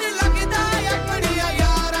ਨਹੀਂ ਡਰ ਲੱਗਦਾ ਆਪਣੀਆਂ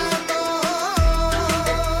ਯਾਰਾਂ ਤੋਂ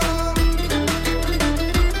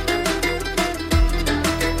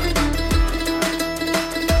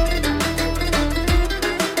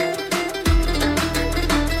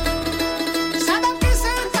ਸਾਡਾ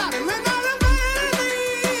ਕਿਸੇ ਧਰਮ ਨਾਲ ਵੈਰ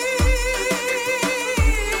ਨਹੀਂ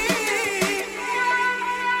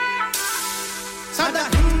ਸਾਡਾ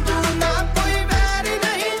ਹਿੰਦੂ ਨਾ ਕੋਈ ਵੈਰ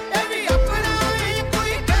ਨਹੀਂ ਇਹ ਵੀ ਆਪਣਾ ਹੀ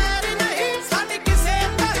ਕੋਈ ਗੈਰ ਨਹੀਂ ਸਾਡੀ ਕਿਸੇ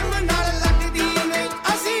ਧਰਮ ਨਾਲ ਲੱਗਦੀ ਨਹੀਂ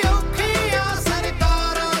ਅਸੀਂ ਔਖੀਆਂ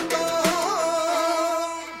ਸਰਕਾਰਾਂ ਤੋਂ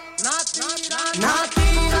ਨਾ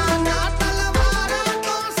ਤੀਰਾਂ ਨਾ ਤਲਵਾਰਾਂ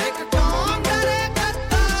ਤੋਂ ਸਿੱਖ ਕਿਉਂ ਕਰੇ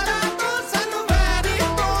ਗੱਦਾਰਾਂ ਤੋਂ ਸਾਨੂੰ ਵੈਰੀ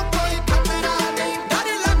ਤੋਂ ਕੋਈ ਖਤਰਾ ਨਹੀਂ ਡਰ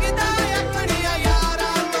ਲੱਗਦਾ ਆਪਣੀਆਂ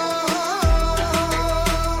ਯਾਰਾਂ ਤੋਂ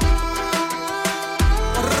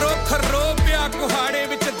ਰੁੱਖ ਰੋਪਿਆ ਕੁਹਾੜੇ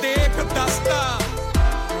ਵਿੱਚ ਦੇਖ ਦਸਤਾ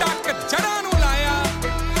ਟੱਕ ਜੜਾਂ ਨੂੰ ਲਾਇਆ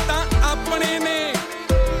ਤਾਂ ਆਪਣੇ ਨੇ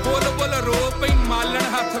ਬੁੱਲ ਰੋ ਪਈ ਮਾਲਣ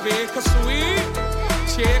ਹੱਥ ਵੇਖ ਸੂਈ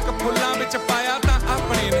ਛੇਕ ਫੁੱਲਾਂ ਵਿੱਚ ਪਾਇਆ ਤਾਂ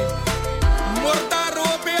ਆਪਣੇ ਨੇ ਮੁਰਦਾ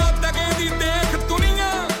ਰੋਪਿਆ ਦਗੇ ਦੀ ਦੇਖ ਦੁਨੀਆ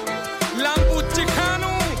ਲਾਂਬੂ ਚਿਖਾਂ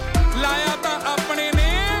ਨੂੰ ਲਾਇਆ ਤਾਂ ਆਪਣੇ ਨੇ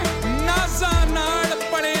ਨਾਜ਼ਾਂ ਨਾਲ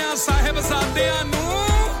ਪੜਿਆ ਸਾਹਿਬਜ਼ਾਦਿਆਂ ਨੂੰ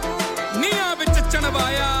ਨੀਹਾਂ ਵਿੱਚ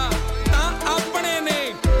ਚਣਵਾਇਆ ਤਾਂ ਆਪਣੇ ਨੇ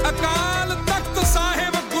ਅਕਾਲ ਤਖਤ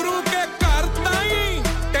ਸਾਹਿਬ ਗੁਰੂ ਕੇ ਘਰ ਤਾਈਂ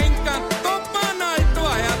ਟੈਂਕਾਂ ਤੋਪਾਂ ਨਾਲ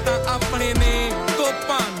ਢਵਾਇਆ ਤਾਂ ਆਪਣੇ ਨੇ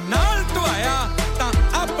ਤੋਪਾਂ ਨਾਲ ਢਵਾਇਆ ਤਾਂ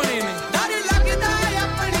ਆਪਣੇ ਨੇ ਡਰ ਲੱਗਦਾ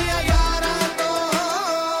ਆਪਣੀਆਂ ਯਾਰਾਂ ਤੋਂ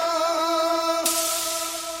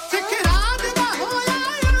ਸਿੱਖ ਰਾਜ ਦਾ ਹੋਇਆ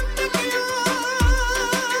ਅੰਤ ਕਿਉਂ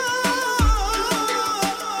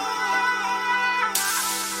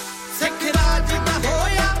ਸਿੱਖ ਰਾਜ ਦਾ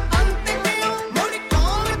ਹੋਇਆ ਅੰਤ ਕਿਉਂ ਮੁੜ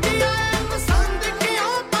ਕੌਮ ਦੀ ਆਏ ਪਸੰਦ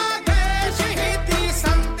ਕਿਉਂ ਪਾ ਗਏ ਸ਼ਹੀਦੀ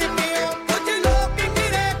ਸੰਤ ਕਿਉਂ ਕੁਝ ਲੋਕ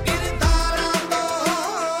ਗਿਰੇ ਕਿਰਦਾਰਾਂ ਤੋਂ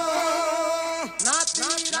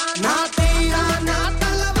ਨਾ ਤੀਰਾਂ ਨਾ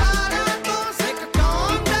ਤਲਵਾਰਾਂ ਤੋਂ ਸਿੱਖ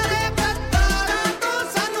ਕਿਉਂ ਕਰੇ ਗੱਦਾਰਾਂ ਤੋਂ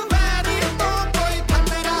ਸਾਨੂੰ ਵੈਰੀ ਤੋਂ ਕੋਈ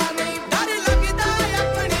ਖਤਰਾ ਨਹੀਂ ਡਰ ਲੱਗਦਾ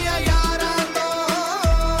ਆਪਣੀਆਂ ਯਾਰਾਂ ਤੋਂ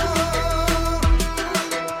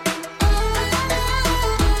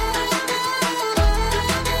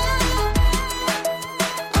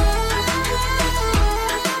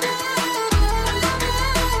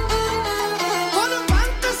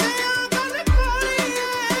ਕੁਲਵੰਤ ਸਿਆਂ ਗੱਲ ਕੋਲੀਏ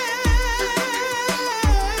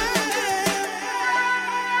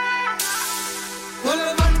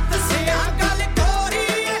ਕੁਲਵੰਤ ਸਿਆਂ ਗੱਲ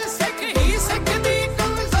ਕੋਰੀਏ ਸਿੱਖ ਹੀ ਸਿੱਖ ਦੀ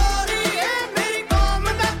ਕਮਜ਼ੋਰੀ ਏ ਮੇਰੀ ਕੌਮ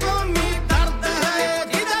ਦਾ ਕੌਮੀ ਦਰਦ ਹੈ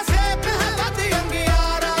ਜਿਹਦਾ ਸੇਕ ਹੈ ਵੱਧ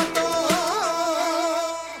ਅੰਗਿਆਰਾਂ ਤੋਂ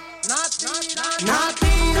ਨਾ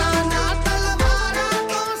ਤੀਰਾਂ ਨਾ ਤਲਵਾਰਾਂ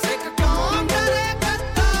ਤੋਂ ਸਿੱਖ ਕਿਉਂ ਕਰੇ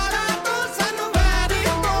ਗੱਦਾਰਾਂ ਤੋਂ ਸਾਨੂੰ ਵੈਰੀ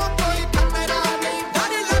ਤੋਂ ਕੋਈ ਖਤਰਾ ਨਹੀਂ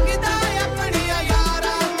ਡਰ ਲੱਗਦਾ ਆਪਣੀਆਂ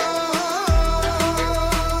ਯਾਰਾਂ ਤੋਂ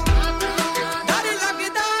ਡਰ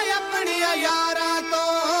ਲੱਗਦਾ ਆਪਣੀਆਂ ਯਾਰਾਂ ਤੋਂ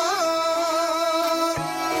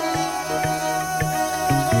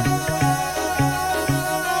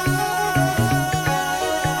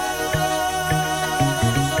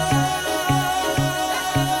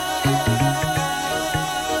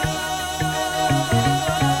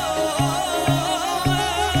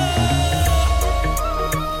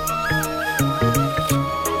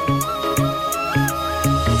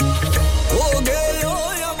ਹੋ ਗਏ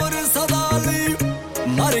ਓਏ ਅਮਰ ਸਦਾ ਲਈ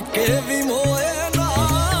ਮਰ ਕੇ ਵੀ ਮੋਏ ਨਾ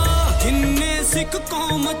ਜਿੰਨੇ ਸਿੱਖ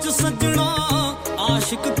ਕੌਮ ਚ ਸੱਜਣਾ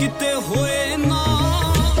ਆਸ਼ਿਕ ਕਿਤੇ ਹੋਏ ਨਾ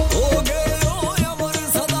ਹੋ ਗਏ ਓਏ ਅਮਰ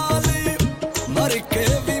ਸਦਾ ਲਈ ਮਰ ਕੇ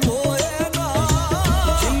ਵੀ ਮੋਏ ਨਾ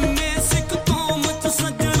ਜਿੰਨੇ ਸਿੱਖ ਕੌਮ ਚ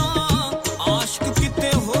ਸੱਜਣਾ ਆਸ਼ਿਕ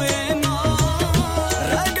ਕਿਤੇ ਹੋਏ ਨਾ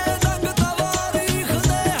ਰਹਿ ਗਏ ਦੰਗ ਤਵਾਰੀਖ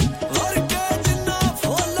ਦੇ ਵਰਕੇ ਜਿੰਨਾ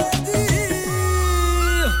ਫੁੱਲ ਦੀ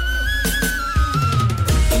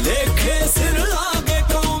ਲੇਖੇ ਸਿਰ ਲਾਗੇ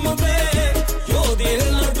ਕੌਮ ਦੇ ਜੋ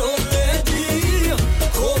ਦਿਲ ਨਾ ਡੋਲੇ ਜੀ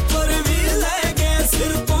ਖੋਪਰ ਵੀ ਲੈ ਗਏ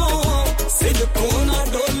ਸਿਰ ਤੋਂ ਸਿੱਧ ਕੋਨ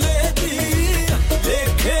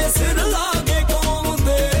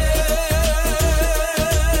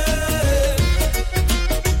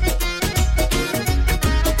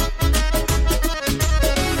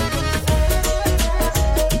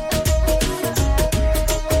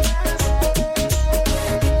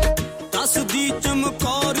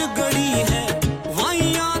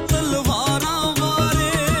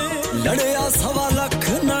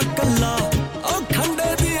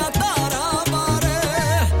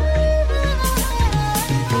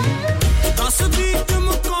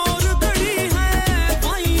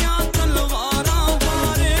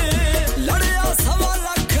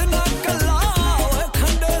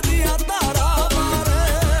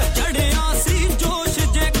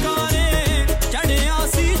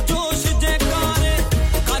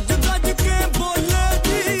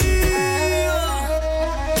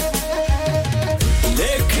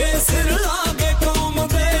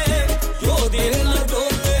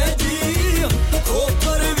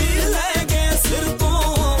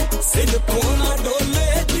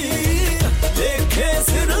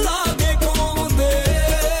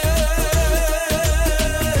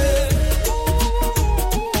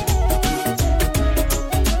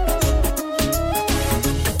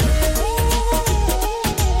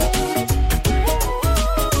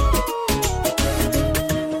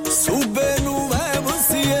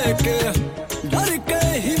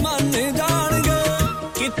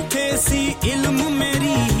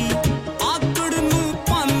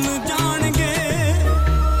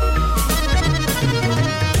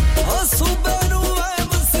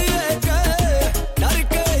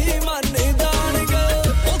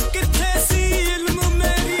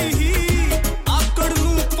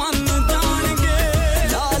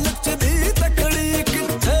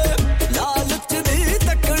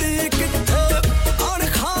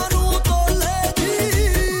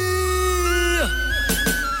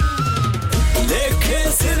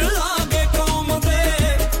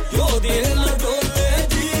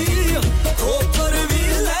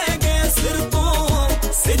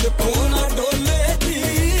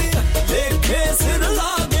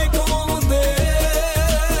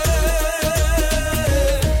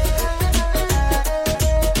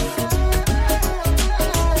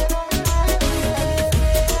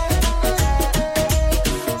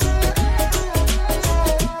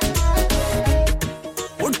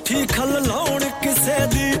ਪੁੱਠੀ ਖਲ ਲਾਉਣ ਕਿਸੇ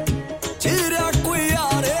ਦੀ ਚਿਹਰਾ ਕੋਈ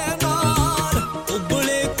ਯਾਰੇ ਨਾਲ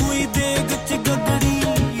ਉਬਲੇ ਕੋਈ ਦੇਗ ਚ ਗਗੜੀ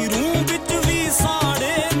ਰੂਹ ਵਿੱਚ ਵੀ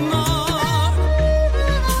ਸਾੜੇ ਨਾਲ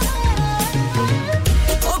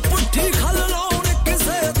ਉਹ ਪੁੱਠੀ ਖਲ ਲਾਉਣ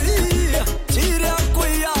ਕਿਸੇ ਦੀ ਚਿਹਰਾ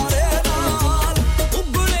ਕੋਈ ਯਾਰੇ ਨਾਲ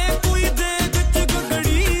ਉਬਲੇ ਕੋਈ ਦੇਗ ਚ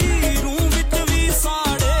ਗਗੜੀ ਰੂਹ ਵਿੱਚ ਵੀ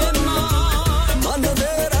ਸਾੜੇ ਨਾਲ ਮਨ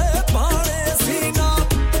ਦੇ ਰਹੇ ਪਾਣੇ ਸੀਨਾ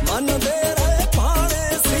ਮਨ ਦੇ ਰਹੇ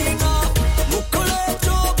ਪਾਣੇ ਸੀਨਾ ਮੁਕਲੇ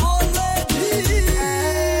ਚੋ ਬੋਲੇ ਜੀ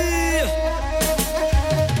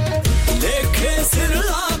ਲੇਖੇ ਸਿਰ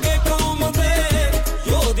ਲਾਗੇ ਕੌਮ ਦੇ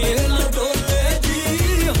ਯੋਧੇ ਨਾ ਡੋਲੇ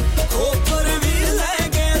ਜੀ ਖੋਪਰ ਵੀ ਲੈ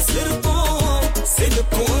ਗਏ ਸਿਰ ਤੋਂ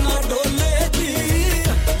ਸਿੱਧਕੋ ਨਾ ਡੋਲੇ ਜੀ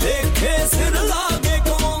ਲੇਖੇ ਸਿਰ ਲਾਗੇ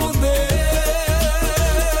ਕੌਮ ਦੇ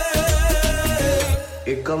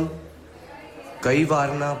एकम कई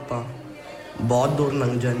बार ना आपा बहुत दूर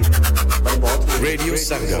लंघ जाने पर बहुत रेडियो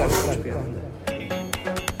संगम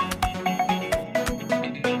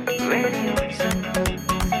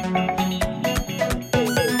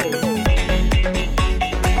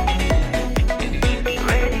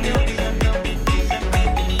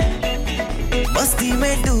मस्ती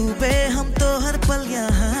में डूबे हम तो हर पल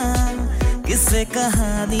यहाँ किस्से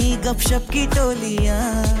कहानी गपशप की टोलियां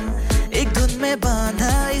एक धुन में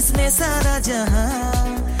बांधा इसने सारा जहां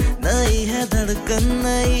नई है धड़कन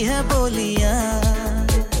नई है बोलियां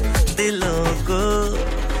दिलों को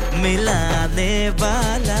मिलाने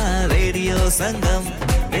वाला रेडियो संगम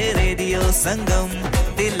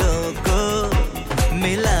दिलों को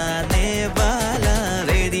मिलाने वाला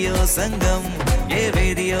रेडियो संगम ये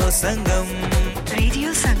रेडियो संगम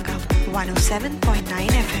 107.9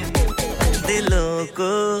 FM दिलों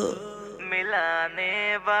को मिलाने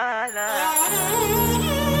वाला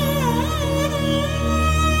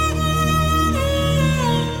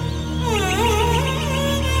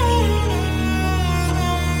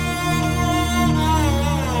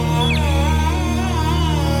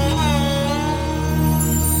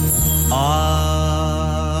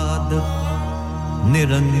आद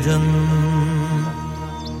निरंजन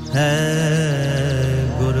है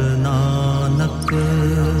गुरु नानक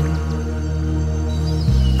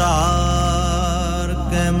तार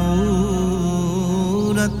के मूरत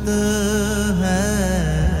है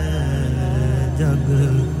जग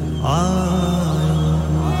आयो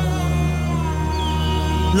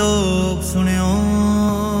लोग सुनियो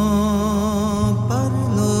पर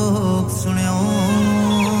लोग सुनियो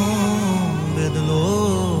वेद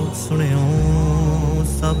लोग सुनियो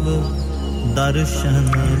सब दर्शन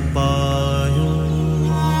पायो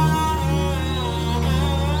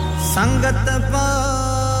संगत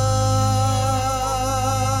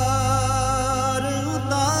पार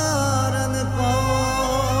उतारन पाओ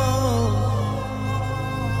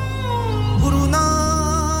गुरु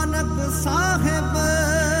नानक साहिब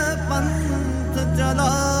पंथ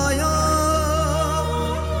चलायो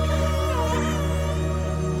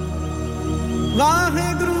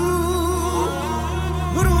वाहेगुरु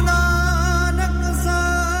गुरु नानक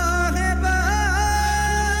साहिब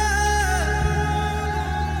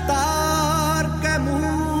तार के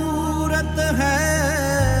मूरत है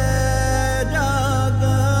जग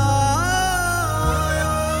आयो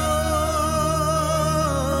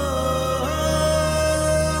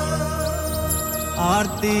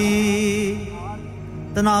आरती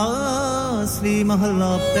तनासरी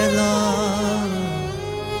महला पहला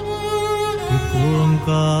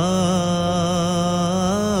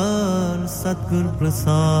ओंकार सतगुर प्रसाद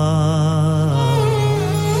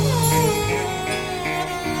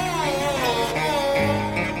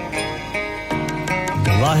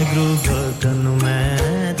वाहिगुरु गगन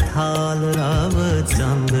में थाल रव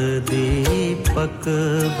चंद दीपक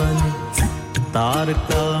बन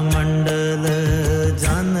तारका मंडल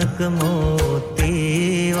जनक मोती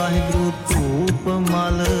वाहिगुरु धूप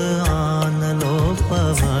मल आन लो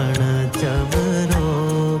पवन चवरो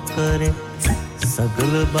करे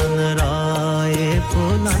सगल बन राय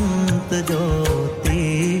पुनंत ज्योति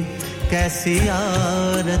कैसी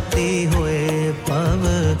आरती होए पव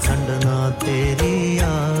खंडना तेरी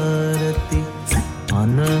आरती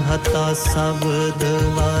अनहता शब्द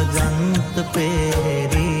वाजंत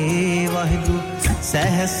पेरी वाहिगुरु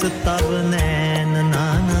सहस तब नैन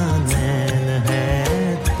नाना नैन है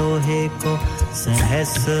तोहे को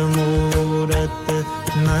सहस मूरत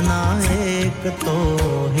नना एक तो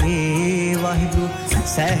ही वाहिगुरु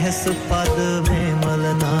सहस पद विमल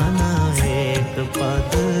नाना एक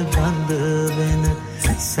पद बंद बिन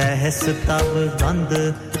सहस तब बंद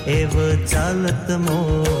एव चलत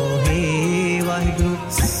मोही वाहिगुरु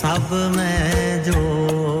सब में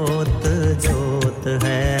जोत जोत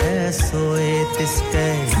है सोए तिसके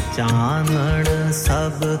चानण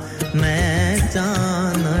सब मैं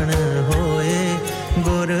चानण होए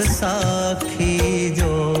गुर साखी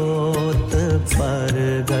जोत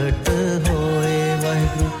प्रगट होए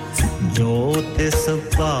वाहिगुरु जो तिस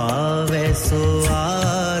पावे सो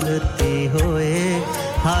आरती होए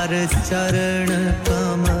हर चरण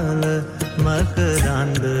कमल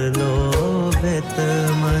मकरंद लोभित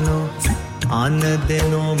मनो अन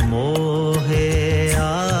दिनो मोहे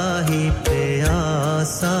आही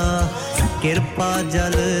प्यासा कृपा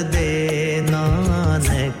जल दे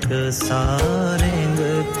नानक सारंग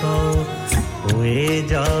को हुए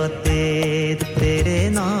जाते तेरे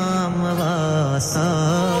नाम वासा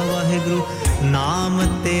वाहिगुरु नाम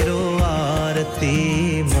तेरो आरती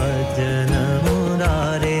भजन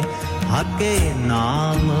मुरारे हके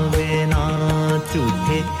नाम बिना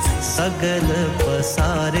झूठे सगल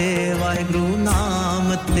पसारे वाहिगुरु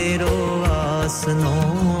नाम तेरो आसनो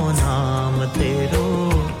नाम तेरो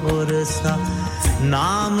उरसा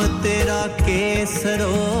नाम तेरा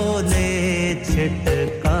केसरो ले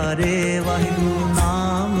छिटकारे वाहिगुरु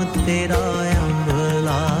नाम तेरा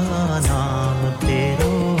अंबला नाम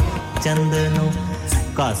तेरो चंदनो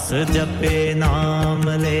कस जपे नाम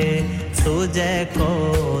ले तुझे को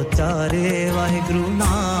चारे वाहिगुरु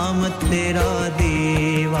नाम तेरा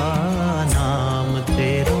दीवा नाम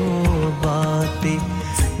तेरो बाती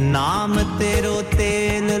नाम तेरो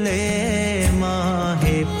तेल ले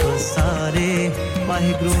माहे पसारे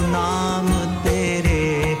वाहिगुरु नाम तेरे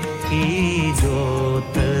की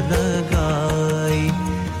जोत लगाई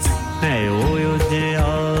है ओ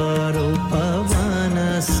उजियारो पवन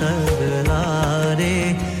सगलारे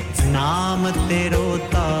नाम तेरो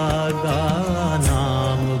तागा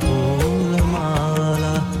नाम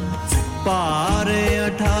फूलमाला पार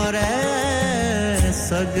 18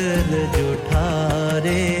 सगल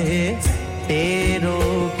जुठारे तेरो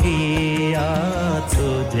किया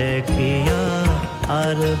तुझे किया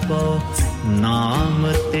अरबो नाम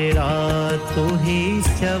तेरा तू ही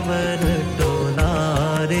चवर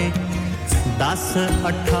टोलारे 10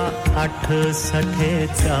 8 8 सठे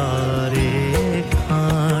चारे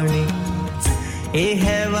खानी ए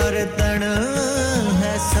है वर्तन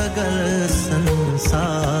है सगल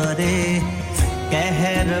संसारे कह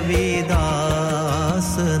रविदास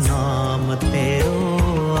नाम तेरो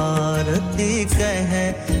आरती कह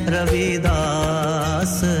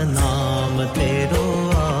रविदास नाम तेरो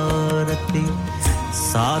आरती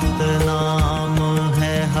सात नाम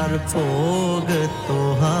है हर भोग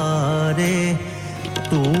तोहारे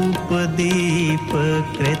धूप दीप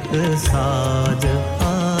कृत साज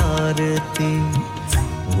आरती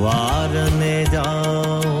वार ने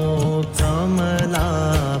जाओ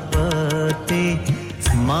कमलापति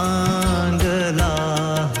मांगला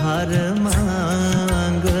हर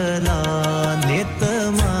मांगला नित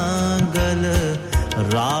मांगल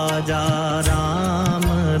राजा राम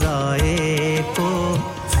राय को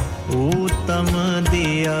उत्तम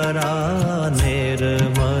दियरा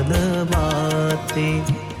निर्मल बाती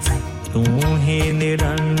तू ही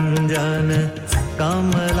निरंजन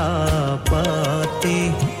कमलापति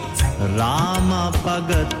राम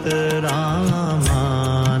भगत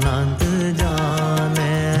रामानंद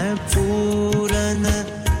जाने पूरन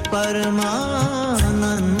परमानंद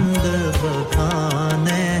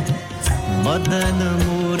बखाने मदन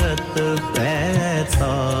मूरत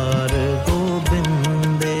पैतार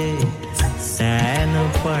गोबिंदे सैन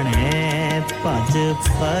पणे भज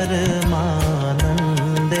परमानंदे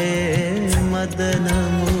मदन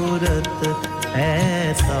मूरत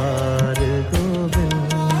पैतार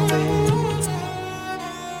गोबिंदे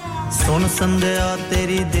सुन संध्या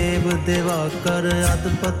तेरी देव देवा कर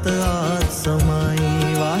अदपत आद समाई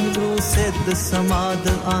वाहिगुरु सिद्ध समाध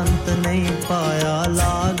अंत नहीं पाया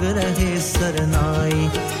लाग रहे सरनाई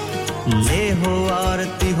ले हो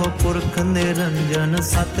आरती हो पुरख निरंजन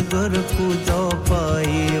सतगुर पूजो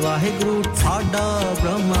पाई वाहिगुरु ठाडा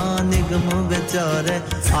ब्रह्मा निगम विचारे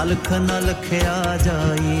अलख न लखया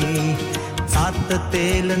जाई सत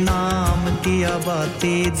तेल नाम किया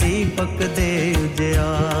बाती दीपक दे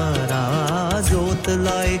उजियारा जोत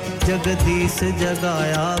लाए जगदीश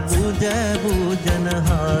जगाया बूझे बूझन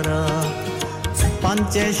हारा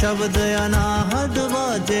पंचे शब्द अनाहद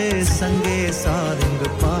वाजे संगे सारंग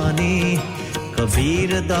पानी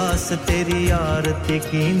कबीर दास तेरी आरती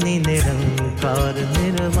कीनी निरंकार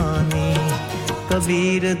निर्वाणी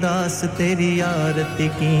कबीर दास तेरी आरती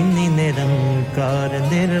कीनी निरंकार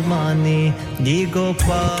निर्मानी जी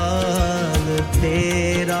गोपाल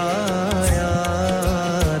तेरा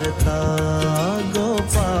आरता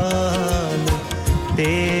गोपाल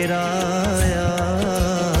तेरा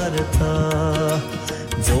आरता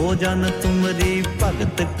जो जन तुमरी भगत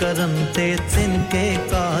भगत करम ते तिनके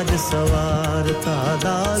काज सवारता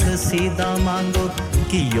दाल सीधा मांगो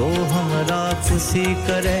कियो हमरा खुशी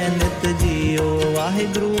करे नित जियो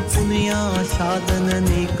वाहिगुरु पुनिया साधन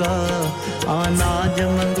नीका अनाज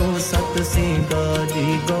मंगो सत सिंगा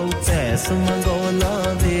जी गौ पैस मंगो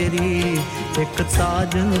लावेरी एक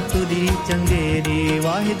ताजन तुरी चंगेरी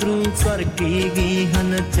वाहिगुरु कर की गी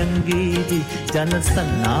हन चंगी जी जन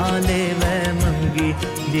सन्ना ले वे मंगी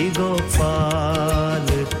जी गोपाल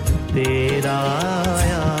तेरा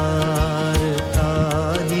यार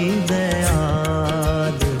ताजी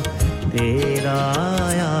दयाल तेरा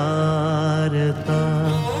यार ता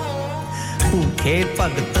भूखे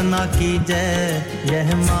भगत ना कीजै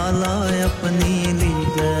यह माला अपनी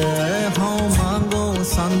लीजै हाँ मांगो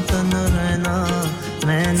संतन रहना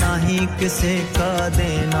मैं नाही किसे का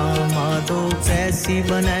देना मादो कैसी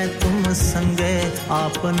बने तुम संगे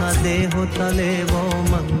आप न दे हो तले वो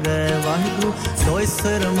मंगे वाहिगुरु तो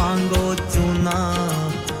सिर मांगो चूना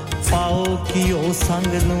पाओ कियो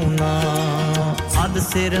संग लूना अध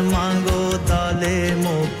सिर मांगो दाले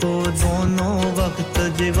मोको दोनों वक्त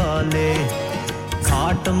जिवाले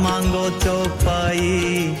खाट मांगो चौपाई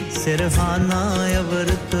सिरहाना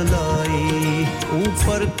अवरत लाई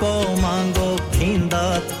ऊपर को मांगो खींदा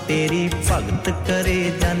तेरी भगत करे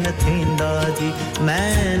जन थींदा जी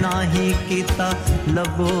मैं नाही कीता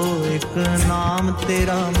लबो एक नाम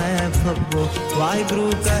तेरा मैं फबो वाहिगुरु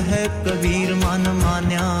कहे कबीर मन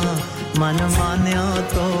मान्या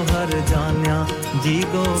तो हर जान्या जी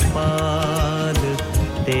गोपाल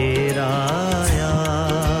तेरा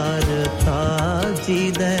यार ताजी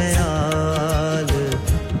दयाल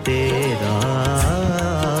तेरा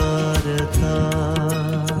था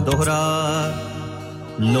दोहरा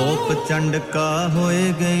लोक चंड का होए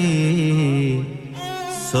गई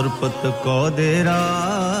सुरपत को दे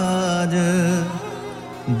राज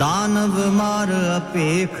दानव मार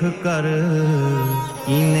अपेख कर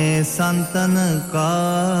इने संतन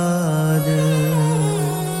काज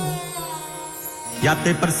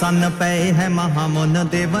याते प्रसन्न पए है महामुन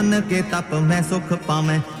देवन के तप में सुख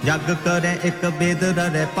पावे जग करे एक बेद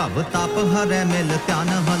रे भव ताप हरे मिल ध्यान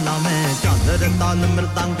हलावे चांदर ताल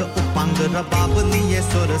मृदंग उपंग रबाब लिए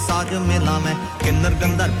सुर साज मिलावे किन्नर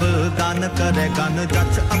गंधर्व गान करे गान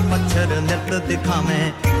जच अपच्छर नृत्य दिखावे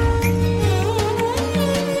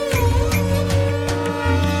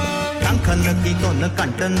खन की धुन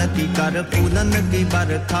कंटन की कर फूलन की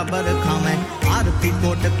बर खबर खावे आरती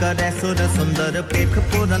कोट करे सुर सुंदर पेख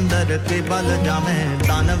पुरंदर के बल जावे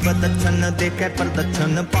दानव दक्षन देखे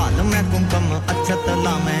प्रदक्षन पाल में कुंकुम अक्षत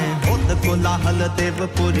लावे होत कोलाहल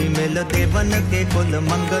देवपुरी मिल देवन के कुल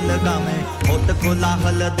मंगल गावे होत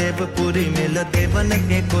कोलाहल देवपुरी मिल देवन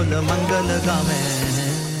के कुल मंगल गावे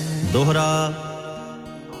दोहरा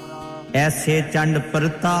ऐसे चंड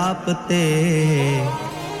प्रताप ते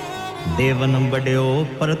देवन बड़ो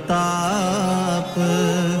प्रताप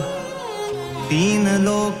तीन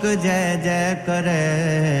लोक जय जय करे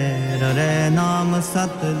रे नाम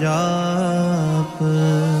सत जाप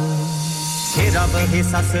हे रब हे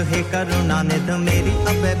सस हे करुणा निध मेरी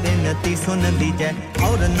अब बिनती सुन लीजै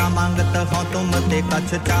और ना मांगत हो तुम ते कछ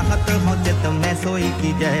चाहत हो चित में सोई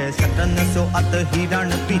कीजै शतन सो अत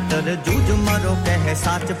हिरण पीतर जूझ मरो कह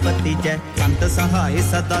साच पति जय संत सहाय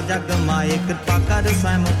सदा जग माए कृपा कर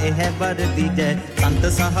स्वयं एह वर दीजै संत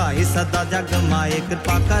सहाय सदा जग माए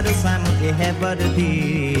कृपा कर स्वयं एह वर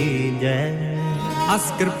दीजै अस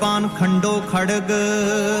कृपान खंडो खड़ग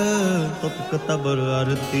तुपक तबर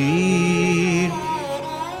अरती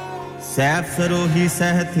सैफ सरोही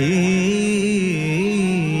सहथी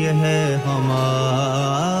है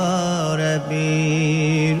हमारे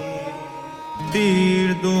वीर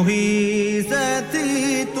तीर दुही सहथी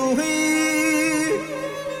तुही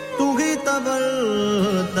तबर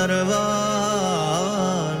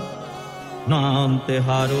तरवार नाम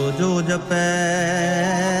तिहारो जो जपै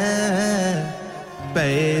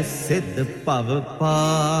पै सिद्ध भव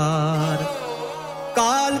पार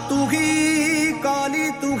काल तुही काली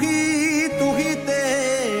तुही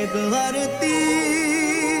तेग हरती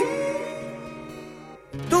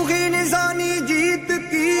तुही निशानी जीत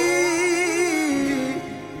की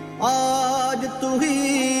आज तुही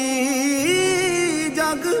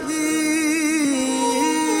जगवीर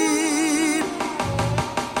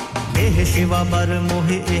शिवा बर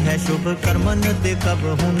मोहि एह शुभ कर्मन ते कब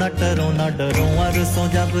हूँ न डरो अरसों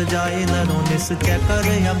जब जाए नरो निश्चय कर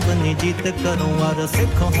अपनी जीत करो अर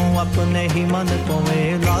सिख हूँ अपने ही मन को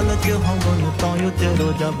में लालच हूँ गुण तो उतरो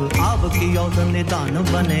जब आव की औद निदान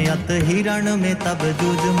बने अत हिरण में तब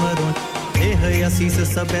जूझ मरो देह असीस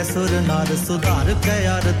सबे सुर नार सुधार कै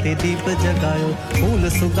आरती दीप जगायो फूल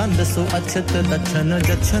सुगंध सु अक्षत दक्षन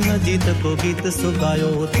जक्षन जीत को गीत सुगायो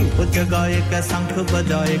धूप जगाए कै शंख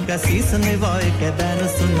बजाए कै शीस निवाए कै बैन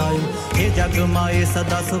सुनायो हे जग माए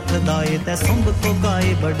सदा सुख दाए तै सुंभ को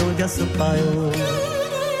गाए बड़ो जस पायो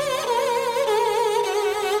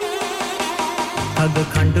खग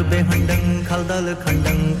खंड बेहंडं खलदल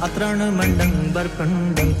खंडं अत्रण मंडं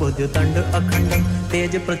बरखंडं पुज दंड अखंडं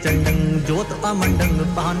तेज प्रचंडं ज्योत अमंडं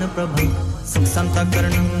पान प्रभं सुख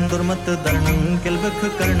संतकरणं दुर्मत दरणं किलबख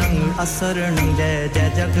करणं असरणं जय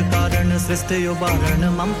जय जग कारण सृष्टि उबारण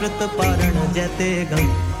मम कृत पारण जय ते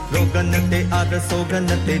गं रोगन ते आर सोगन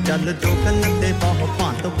ते जल जोगन ते बहु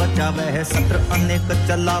पांत बचावे है सत्र अनेक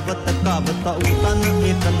चलावत कावत उतन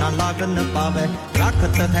एक न लागन पावे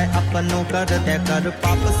राखत है अपनो कर दे कर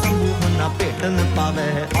पाप समूह न पेटन पावे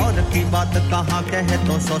और की बात कहाँ कहे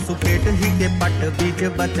तो सौ सुपेट ही के पट बीच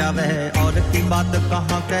बचावे और की बात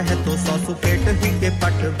कहाँ कहे तो सौ सुपेट ही के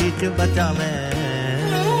पट बीच बचावे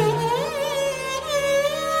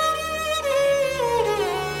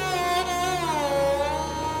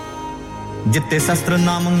जिते शस्त्र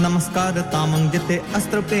नामं नमस्कार तामं जिते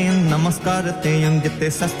अस्त्र पेयं नमस्कार तेयं जिते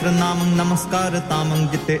शस्त्र नामं नमस्कार तामं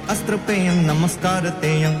जिते अस्त्र पेयं नमस्कार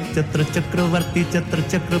तेयं चत्र चक्रवर्ती चत्र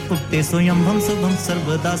चक्र पुक्ते स्वयं भं शुभं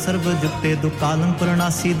सर्वदा सर्वजुक्ते दुकालं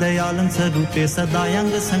पूर्णासी दयालं स्वरूपे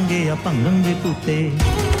सदायंग संगे अपंगं विपुते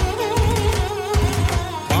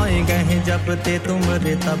गए जब ते तुम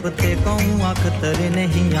रे तब ते कहूँ आँख तरे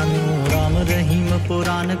नहीं आनू राम रहीम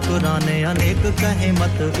पुराण कुरान अनेक कहे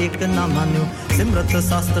मत एक न मानो सिमरत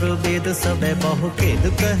शास्त्र वेद सबे बहु भेद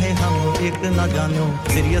कहे हम एक न जानो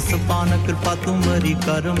सिरियस पान कृपा तुम्हारी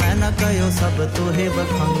कर मैं न कहो सब तोहे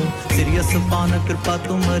बखानो सिरियस पान कृपा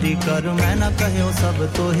तुम्हारी कर मैं न कहो सब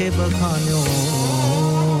तोहे बखानो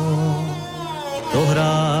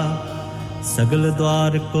तोहरा सगल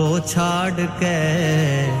द्वार को छाड़ के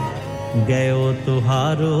गयो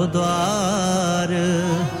तुहारो द्वार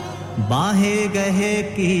बाहे गहे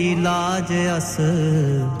की लाज अस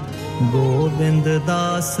गोविंद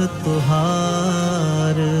दास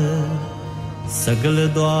तुहार सगल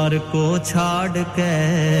द्वार को छाड़ के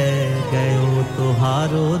गयो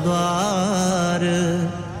तुहारो द्वार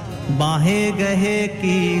बाहे गहे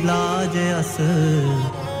की लाज अस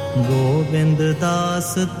गोविंद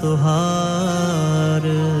दास तुहार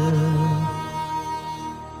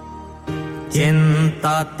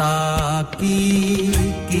चिंता ताकी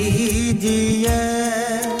कीजिए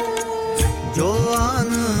जो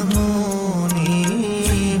अनहोनी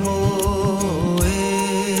होए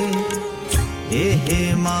यह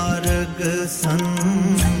मार्ग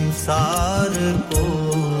संसार को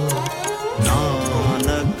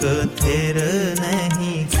नानक थिर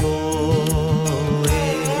नहीं कोए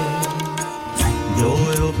जो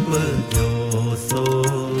उपजो सो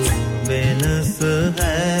बिनस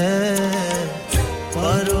है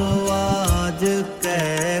परो आज कै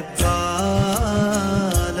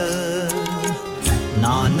काल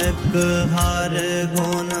नानक हर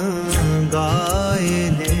गुण गाए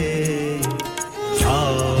ले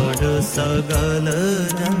छाड़ सगल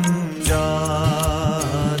जंजाल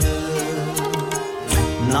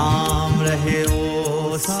नाम रहे ओ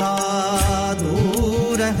साधु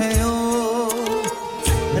रहे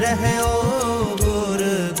ओ गुर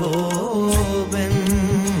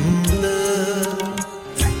गोबिंद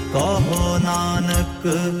कहो नानक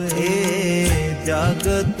ए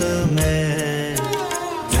जगत में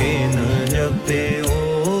बिन जपे ओ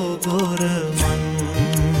गुर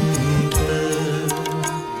मंत्र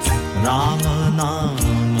राम नाम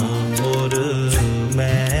गुर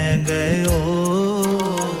मैं गयो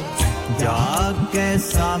जाके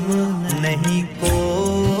सम नहीं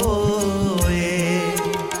कोए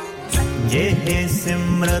जेह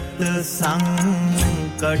सिमरत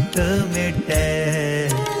संकट मिटे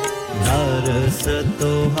नरस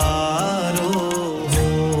तुहारो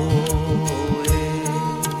होए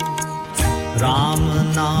राम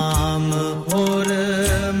नाम और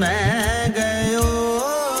मैं गयो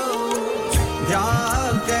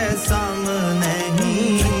जाके सम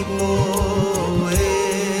नहीं कोए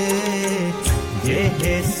जेह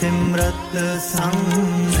सिमरत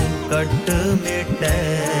संकट मिटे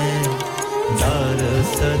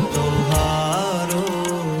नरस तुहारो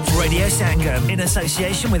Radio Sangam in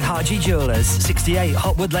association with Haji Jewellers, 68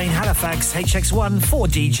 Hotwood Lane, Halifax, HX1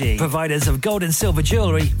 4DG. Providers of gold and silver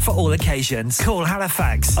jewellery for all occasions. Call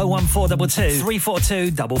Halifax 01422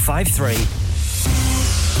 342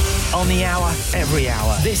 553. On the hour, every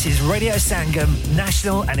hour. This is Radio Sangam,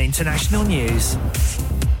 national and international news.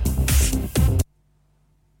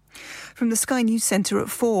 from the Sky News Centre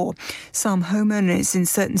at 4. Some homeowners in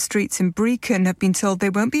certain streets in Brecon have been told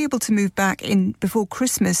they won't be able to move back in before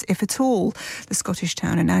Christmas, if at all. The Scottish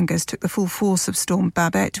town in Angus took the full force of Storm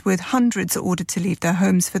Babette, with hundreds ordered to leave their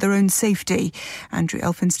homes for their own safety. Andrew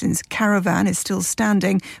Elphinston's caravan is still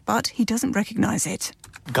standing, but he doesn't recognise it.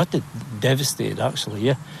 Gutted, devastated actually,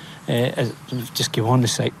 yeah. Just came on the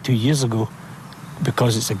site 2 years ago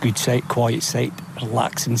because it's a good site, quiet site,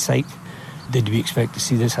 relaxing site. Did we expect to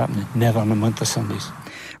see this happening? Never in a month of Sundays.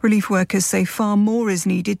 Relief workers say far more is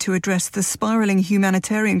needed to address the spiralling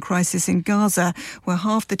humanitarian crisis in Gaza, where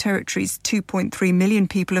half the territory's 2.3 million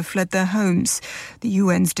people have fled their homes. The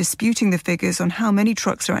UN's disputing the figures on how many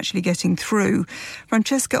trucks are actually getting through.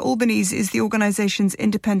 Francesca Albanese is the organisation's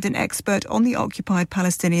independent expert on the occupied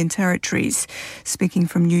Palestinian territories. Speaking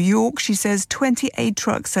from New York, she says 28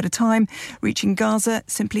 trucks at a time reaching Gaza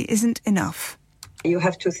simply isn't enough. You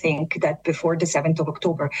have to think that before the 7th of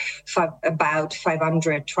October, about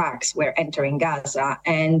 500 trucks were entering Gaza,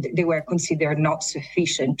 and they were considered not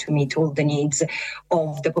sufficient to meet all the needs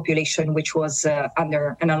of the population, which was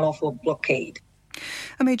under an unlawful blockade.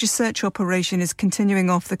 A major search operation is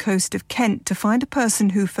continuing off the coast of Kent to find a person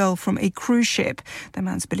who fell from a cruise ship. The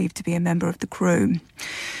man's believed to be a member of the crew.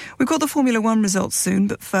 We've got the Formula One results soon,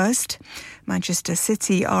 but first, Manchester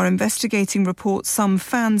City are investigating reports some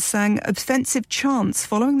fans sang offensive chants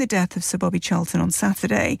following the death of Sir Bobby Charlton on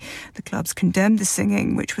Saturday. The clubs condemned the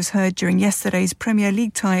singing, which was heard during yesterday's Premier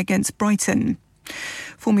League tie against Brighton.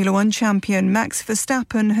 Formula One champion Max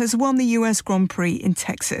Verstappen has won the US Grand Prix in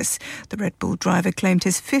Texas. The Red Bull driver claimed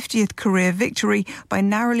his 50th career victory by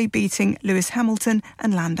narrowly beating Lewis Hamilton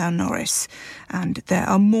and Landau Norris. And there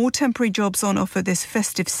are more temporary jobs on offer this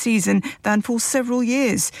festive season than for several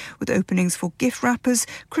years, with openings for gift wrappers,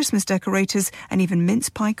 Christmas decorators and even mince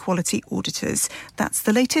pie quality auditors. That's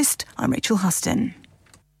the latest. I'm Rachel Huston.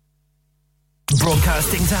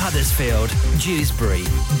 Broadcasting to Huddersfield, Dewsbury,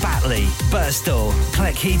 Batley, Birstall,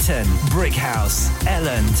 Cleckheaton, Brickhouse,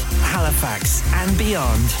 Elland, Halifax and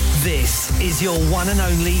beyond. This is your one and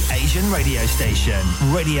only Asian radio station.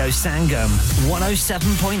 Radio Sangam,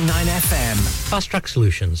 107.9 FM. Fast Track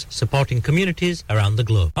Solutions, supporting communities around the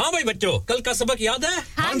globe. हाँ भाई बच्चों, कल का सबक याद है?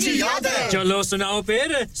 हाँ जी, याद है। चलो सुनाओ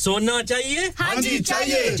फिर, सोना चाहिए? हाँ जी,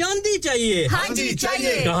 चाहिए। चांदी चाहिए? हाँ जी,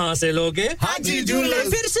 चाहिए। कहाँ से लोगे? हाँ जी, जूलर्स।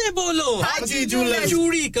 फिर से बोलो। हाँ जी, जूलर्स।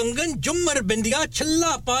 चूड़ी, कंगन, झुमर, बिंदिया,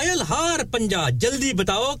 छल्ला, पायल, हार, पंजा। जल्दी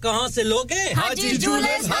बताओ कहाँ से लोगे? हाँ जी,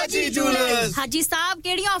 जूलर्स। हाँ जी, जूलर्स। हाजी साहब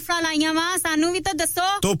केड़ी ऑफर लाईयां वा सानू भी तो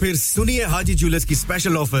दसो। तो फिर सुनिए हाजी जूलर्स की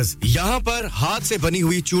स्पेशल ऑफर्स। यहाँ पर हाथ से बनी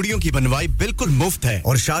हुई चूड़ियों की बनवाई बिल्कुल मुफ्त है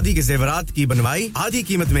और शादी के जेवरात की बनवाई आधी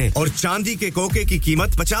कीमत में और चांदी के कोके की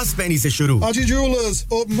कीमत 50 पैसे से शुरू। Haji Jewelers,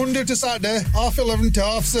 open Monday to Saturday, 11:30 to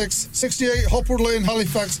 6:30, 68 Hopwood Lane,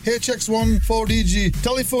 Halifax, HX1 4DG.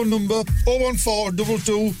 Telephone number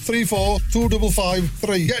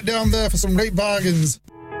 01422342553. Get down there for some great bargains.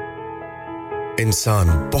 इंसान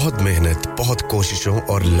बहुत मेहनत, बहुत कोशिशों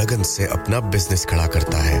और लगन से अपना बिजनेस खड़ा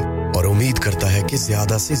करता है और उम्मीद करता है कि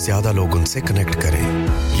ज्यादा से ज्यादा लोग उनसे कनेक्ट करें।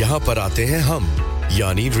 यहाँ पर आते हैं हम,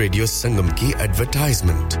 यानी रेडियो संगम की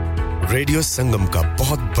एडवर्टाइजमेंट। रेडियो संगम का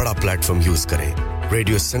बहुत बड़ा प्लेटफॉर्म यूज करें।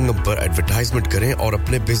 रेडियो संगम पर एडवर्टाइजमेंट करें और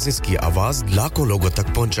अपने बिजनेस की आवाज लाखों लोगों तक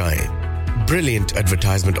पहुंचाएं। Brilliant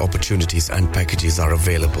advertisement opportunities and packages are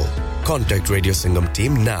available. Contact Radio Sangam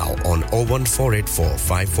team now on 01484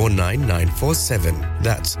 549 947.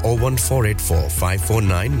 That's 01484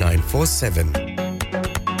 549 947.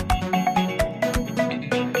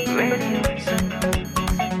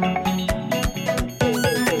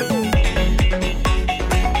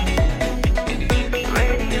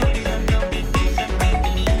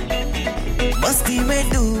 मस्ती में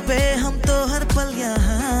डूबे हम तो हर पल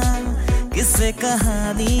यहाँ किससे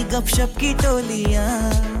कहानी गपशप की टोलियां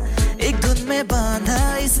एक धुन में बांधा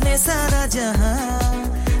इसने सारा जहां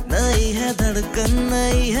नई है धड़कन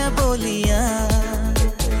नई है बोलियां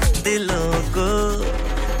दिलों को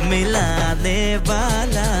मिलाने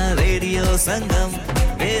वाला रेडियो संगम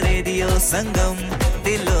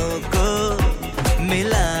दिलों को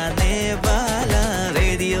मिलाने वाला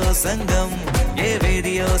रेडियो संगम ये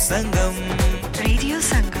रेडियो संगम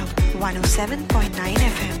 107.9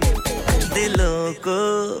 FM दिलों को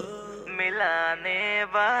मिलाने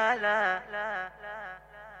वाला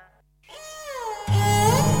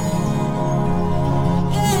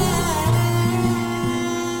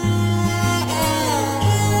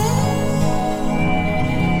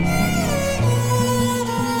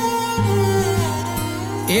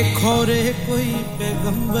एक औरे कोई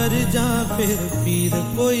पैगंबर जा फिर पीर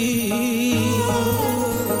कोई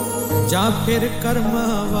जा फिर कर्मा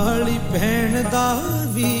वाली भैन दा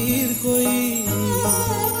वीर कोई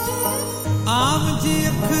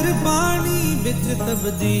बाणी विच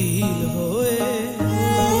तब्दील होए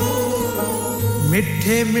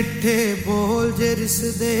मिठे मिठे बोल जे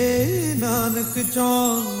रिसदे नानक चों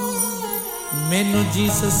मैनू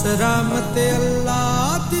जीसस रहमत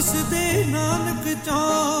अल्लाह तिसदे नानक चों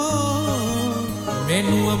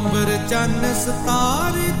मैनू अंबर चन्न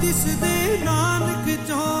सितारे तिसदे नानक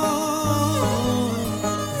चों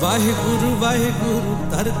वाहिगुरु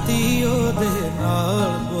धरती ओदे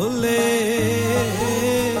नाल बोले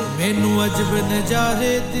मैनू अजब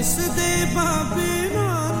नजारे तिसदे बाबे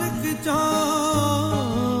नानक चों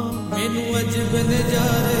मैनू अजब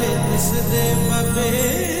नजारे तिसदे बाबे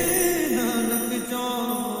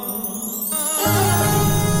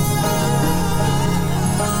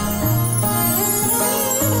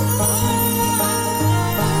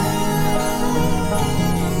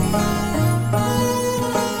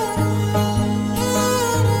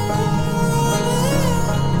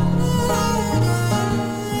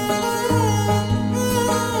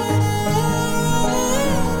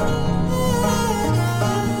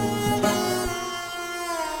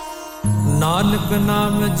नानक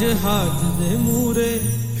नाम जहाज दे मूरे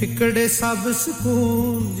फिकड़े सब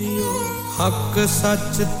सुकून जियो हक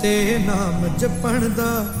सच ते नाम जपण दा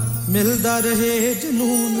मिलदा रहे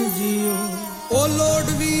जनून जियो ओ लोड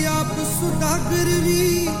भी आप सुदागर भी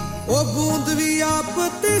ओ बूंद भी आप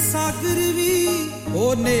ते सागर भी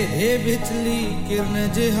ओ नेरे विचली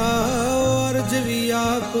किरण जिहा अर्ज भी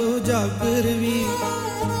आप जागर भी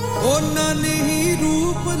ओ नाने ही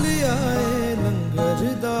रूप लियाए लंगर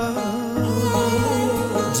दा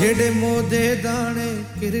जेड़े मोदे दाने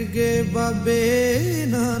किरगे बाबे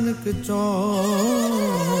नानक चों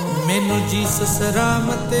मैनू जीसस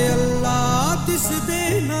रहमत अल्लाह तिसदे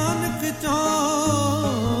नानक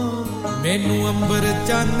चों मैनू अंबर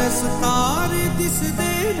चन्न सितारे तिसदे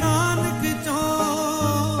नानक चों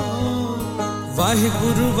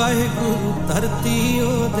वाहिगुरु धरती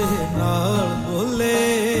ओदे नाल बोले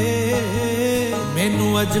मैनू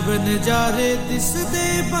अजब नजारे तिसदे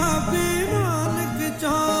बाबे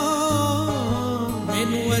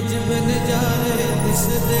मैनू अजब नजारे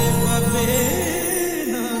दिसदे बाबे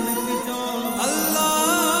नानक चों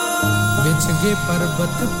अल्लाह विच गए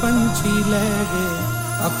पर्वत पंछी ले गए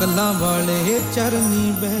अकलां वाले चरनी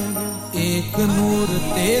बह गए एक नूर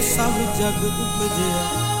ते सब जग उपजया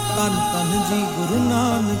तन तन जी गुरु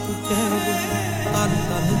नानक कह गए तन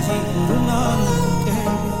तन जी गुरु नानक कह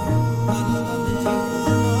गए तन तन जी गुरु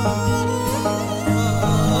नानक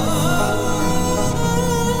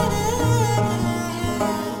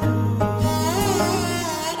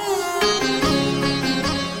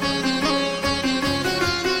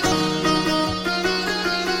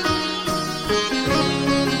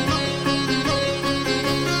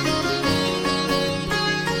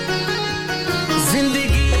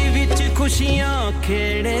खुशियां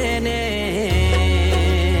खेड़े ने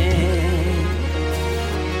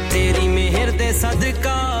तेरी मेहर दे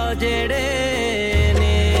सदका जेड़े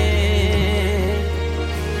ने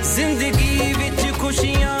जिंदगी विच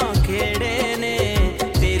खुशियां खेड़े ने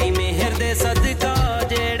तेरी मेहर दे सदका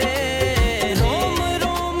जेड़े रोम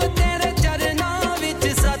रोम तेरे चरना विच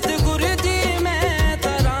सतगुर जी मैं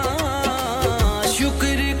तरां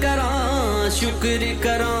शुक्र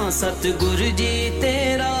करां सतगुर जी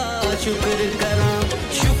तेरा शुक्र करा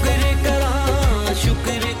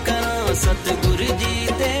सतगुरु जी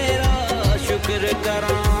तेरा शुक्र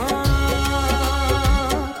करा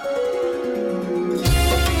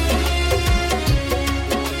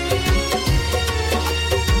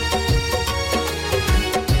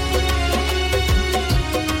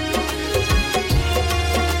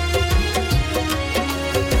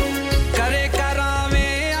करे करावे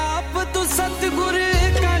आप तू सतगुरु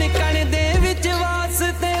कण कण दे विच वास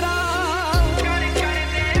तेरा कण कण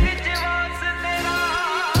दे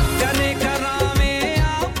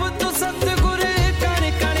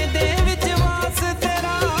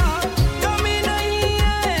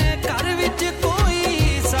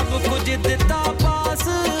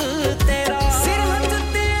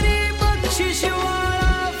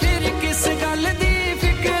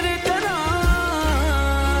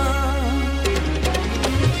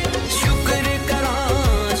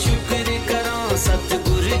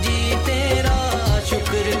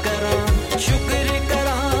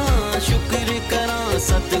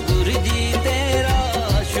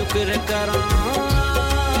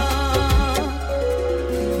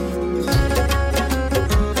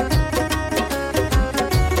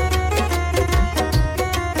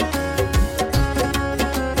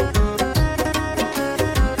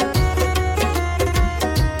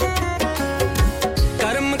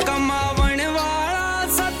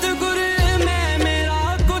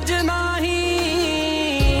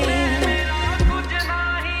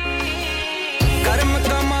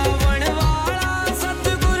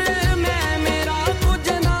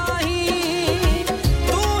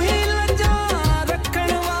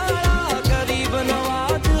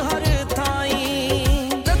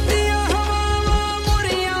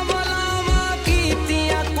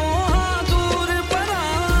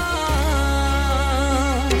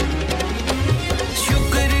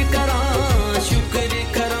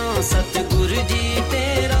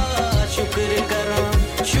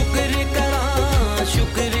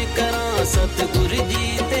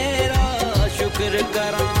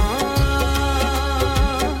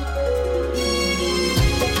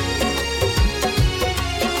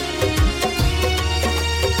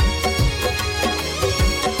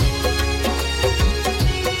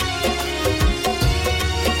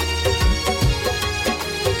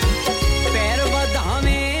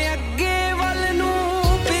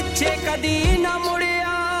कदी ना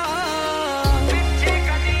मुड़िया पिछे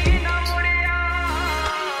कदी ना मुड़िया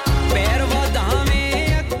पैर वधाਵੇਂ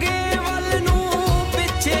ਅੱਗੇ ਵੱਲ ਨੂੰ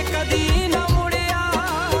ਪਿੱਛੇ ਕਦੀ ਨਾ ਮੁੜਿਆ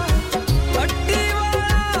ਅੱਡੀ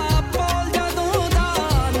ਵਾਲਾ ਪੌਲ ਜਦੋਂ ਦਾ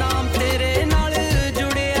ਨਾਮ ਤੇਰੇ ਨਾਲ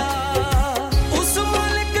ਜੁੜਿਆ ਉਸ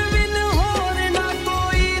ਮਾਲਕ ਬਿਨ ਹੋਰ ਨਾ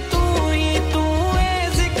ਕੋਈ ਤੂੰ ਹੀ ਤੂੰ ਏ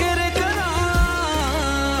ਜ਼ਿਕਰ ਕਰਾਂ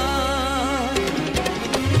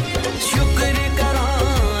ਸ਼ੁਕਰ ਕਰਾਂ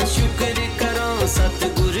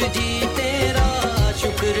ਸਤਿਗੁਰ ਜੀ ਤੇਰਾ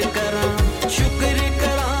ਸ਼ੁਕਰ ਕਰਾਂ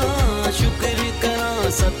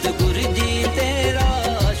ਸਤਿਗੁਰ ਜੀ ਤੇਰਾ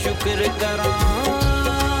ਸ਼ੁਕਰ ਕਰਾਂ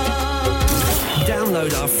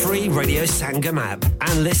Download our free Radio Sangam app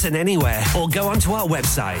and listen anywhere or go onto our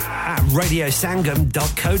website at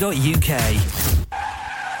radiosangam.co.uk.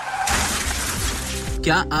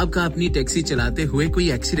 क्या आपका अपनी टैक्सी चलाते हुए कोई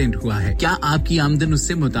एक्सीडेंट हुआ है क्या आपकी आमदन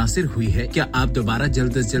उससे मुतासिर हुई है क्या आप दोबारा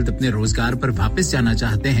जल्द से जल्द अपने रोजगार पर वापस जाना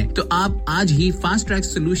चाहते हैं तो आप आज ही फास्ट ट्रैक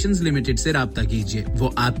सॉल्यूशंस लिमिटेड से राब्ता कीजिए वो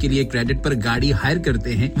आपके लिए क्रेडिट पर गाड़ी हायर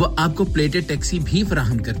करते हैं वो आपको प्लेटेड टैक्सी भी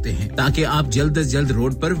फराहम करते हैं ताकि आप जल्द से जल्द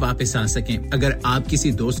रोड पर वापस आ सकें अगर आप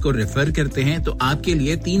किसी दोस्त को रेफर करते हैं तो आपके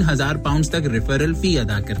लिए 3000 पाउंड तक रेफरल फी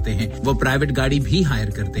अदा करते हैं वो प्राइवेट गाड़ी भी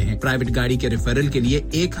हायर करते हैं प्राइवेट गाड़ी के रेफरल के लिए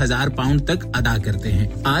 1000 पाउंड तक अदा करते हैं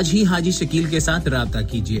आज ही हाजी शकील के साथ राब्ता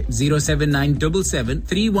कीजिए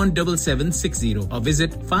 07977317760 और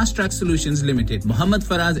visit fast track solutions limited Mohammad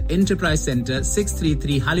Faraz enterprise centre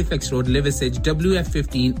 633 Halifax road Liversedge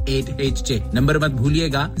WF15 8HJ number मत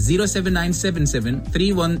भूलिएगा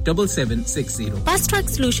 07977317760 Fast Track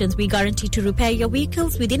Solutions we guarantee to repair your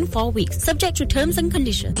vehicles within 4 weeks subject to terms and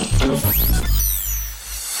conditions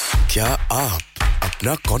क्या आप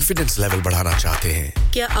अपना कॉन्फिडेंस लेवल बढ़ाना चाहते हैं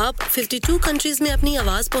क्या आप 52 कंट्रीज में अपनी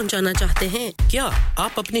आवाज पहुंचाना चाहते हैं क्या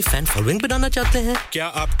आप अपनी फैन फॉलोइंग बनाना चाहते हैं क्या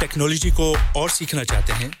आप टेक्नोलॉजी को और सीखना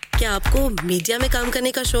चाहते हैं क्या आपको मीडिया में काम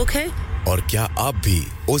करने का शौक है और क्या आप भी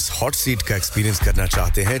उस हॉट सीट का एक्सपीरियंस करना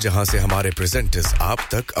चाहते हैं जहां से हमारे प्रेजेंटर्स आप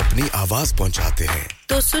तक अपनी आवाज पहुंचाते हैं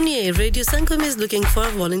तो सुनिए radio Sangam is looking for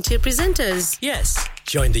volunteer presenters yes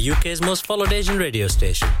join the UK's most followed Asian radio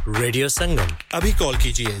station Radio Sangam abhi call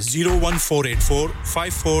kijiye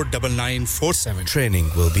 01484549947 training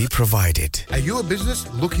will be provided Are you a business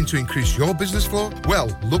looking to increase your business flow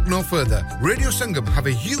well look no further Radio Sangam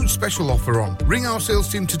have a huge special offer on ring our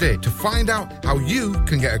sales team today to find out how you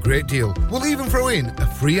can get a great deal we'll even throw in a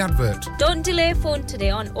free advert Don't delay phone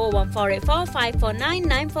today on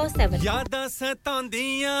 01484549947 यादां सतांदियां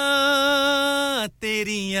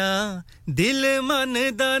तेरियां दिल मन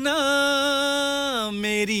दा ना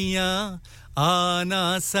मेरियां आना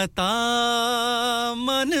सता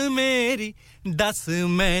मन मेरी दस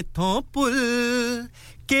मैथों पुल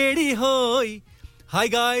केड़ी होई Hi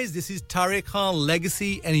guys, this is Tariq Khan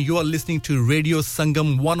Legacy and you are listening to Radio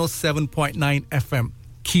Sangam 107.9 FM.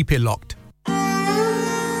 Keep it locked.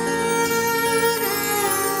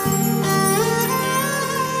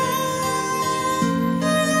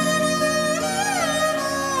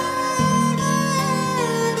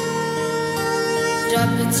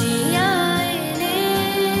 रब जी आए ने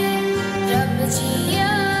रब जी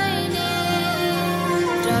आए ने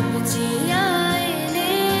रब जी आए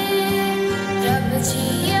ने रब जी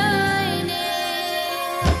आए ने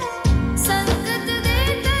संगत दे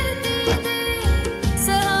धरती दे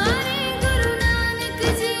सहारे गुरु नानक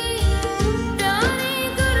जी प्यारे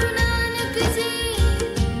गुरु नानक जी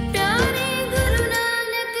प्यारे गुरु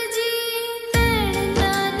नानक जी भैण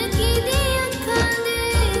नानकी दी अखां दे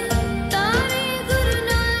तारे गुरु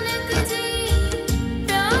नानक जी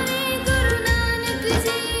प्यारे गुरु नानक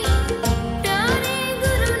जी प्यारे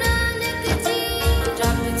गुरु नानक जी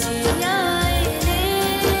रब जी आए ने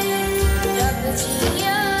रब जी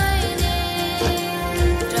आए ने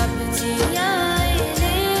रब जी आए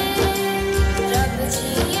ने रब जी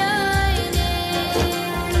आए ने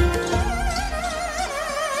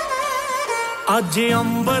आज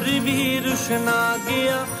अंबर भी रुशना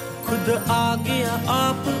गया खुद आ गया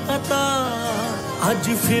आप अता आज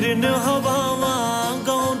फिरन हवावां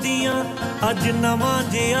गाउंदियां आज नवां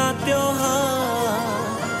जिया त्योहार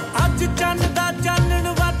आज चंद दा चानण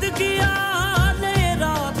वध गया ने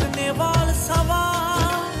रात ने वाल सवा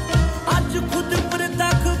आज खुद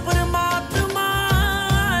प्रतख परमात्मा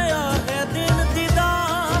आया है दिन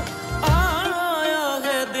दीदार आया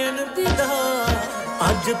है दिन दीदार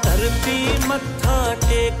आज धरती मत्था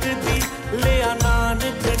टेक दी लिया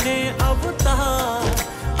नानक ने अवतार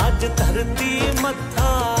आज धरती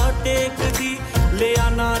मत्था टेक दी लिया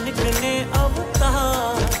नानक ने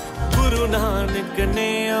अवतार गुरु नानक ने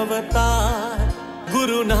अवतार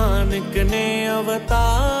गुरु नानक ने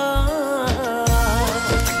अवतार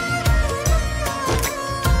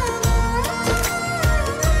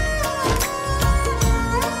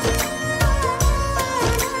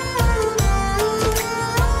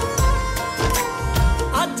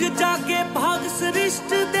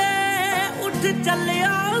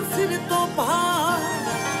ਲਿਆ ਸਿਰ ਤੋਂ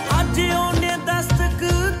ਭਾਰ ਅੱਜ ਉਹਨੇ ਦਸਤਕ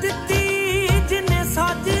ਦਿੱਤੀ ਜਿਨੇ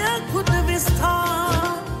ਸਾਜਿਆ ਖੁਦ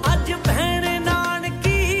ਵਿਸਥਾਰ ਅੱਜ ਭੈਣ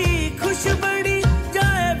ਨਾਨਕੀ ਖੁਸ਼ ਬੜੀ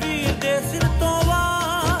ਜਾਏ ਵੀਰ ਦੇ ਸਿਰ ਤੋਂ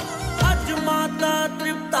ਵਾਰ ਅੱਜ ਮਾਤਾ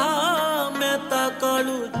ਤ੍ਰਿਪਤਾ ਮਹਿਤਾ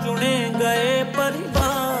ਕਾਲੂ ਚੁਣੇ ਗਏ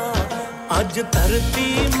ਪਰਿਵਾਰ ਅੱਜ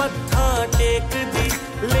ਧਰਤੀ ਮੱਥਾ ਟੇਕਦੀ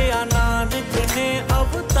ਲਿਆ ਨਾਨਕ ਨੇ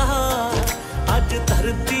ਅਵਤਾਰ ਅੱਜ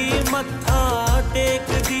ਧਰਤੀ ਮੱਥਾ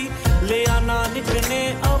ਟੇਕਦੀ ਲਿਆ ਨਾਨਕ ਨੇ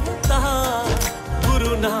ਅਵਤਾਰ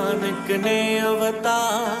ਗੁਰੂ ਨਾਨਕ ਨੇ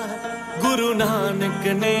ਅਵਤਾਰ ਗੁਰੂ ਨਾਨਕ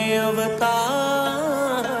ਨੇ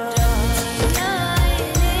ਅਵਤਾਰ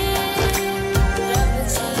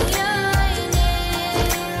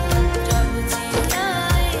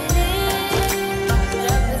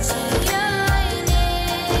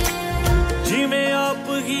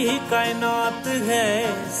कायनात है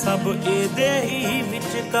सब एदे ही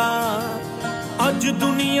विचकार अज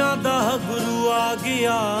दुनिया दा गुरु आ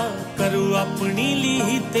गया करो अपनी ली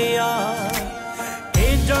तैयार ए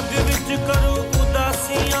जग विच करो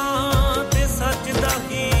उदासियां ते सच दा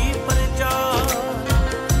ही प्रचार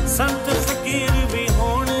संत फकीर भी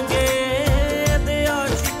होणगे ते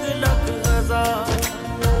आशिक लख हजार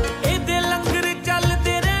एदे लंगर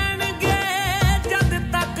चलदे रहणगे जद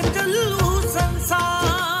तक चलू संसार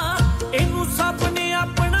सबने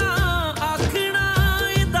अपना आखना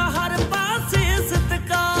इदा हर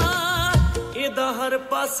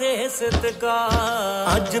पासे सतकार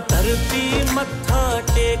अज धरती मत्था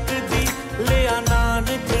टेकदी लिया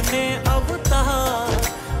नानक ने अवतार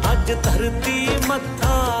अज धरती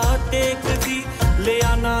मत्था टेकदी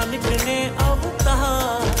लिया नानक ने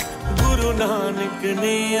अवतार गुरु नानक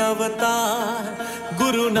ने अवतार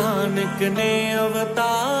गुरु नानक ने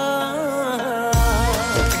अवतार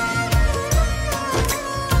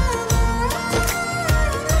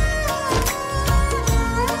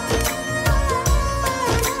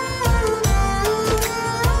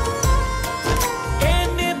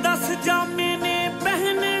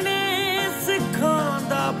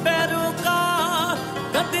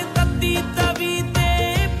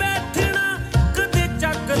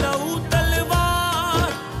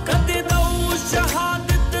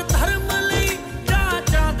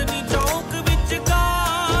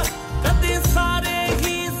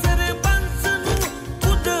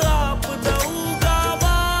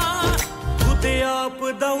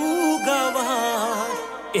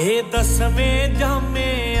दसवें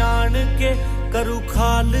जामे आन के करू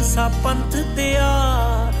खालसा पंथ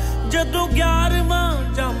तैयार जदों 11वां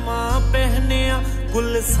जामा पहनिया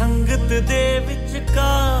कुल संगत दे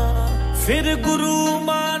विचकार फिर गुरु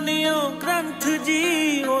मानियो ग्रंथ जी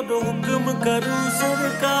ओदो हुक्म करू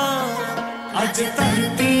सरकार अज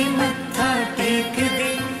धरती मत्था टेक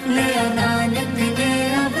दी लिया नानक ने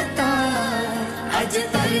अवतार अज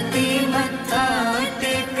धरती मत्था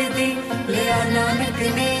टेक दी लिया नानक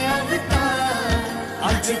ने अवतार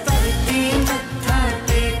अज धरती मत्था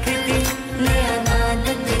टेक दी लिया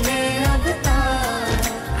नानक ने अवतार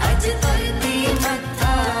अज धरती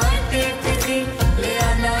मत्था टेक दी लिया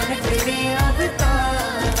नानक ने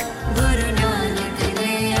अवतार गुरु नानक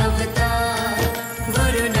ने अवतार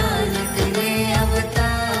गुरु नानक ने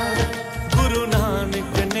अवतार गुरु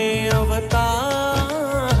नानक ने अवतार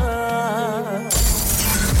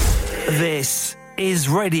This is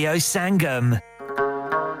Radio Sangam.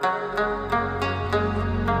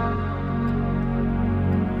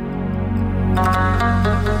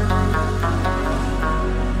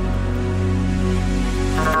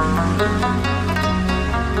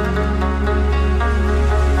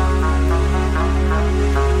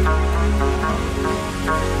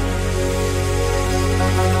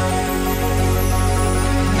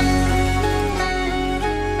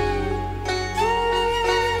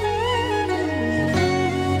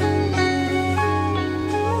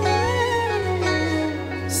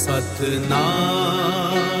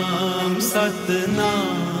 Satnam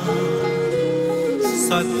Satnam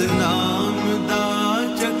Satnam दा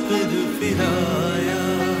चक्र फिराया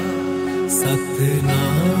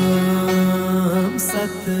सतनाम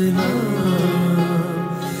सतनाम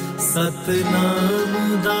सतनाम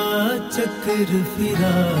दा चक्र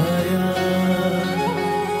फिराया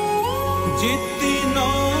जिति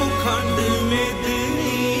नौ खंड में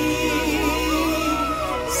दिनी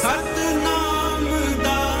सतनाम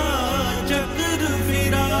दा चक्र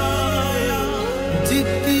फिराया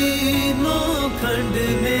जिति नौ खंड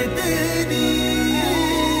में दिनी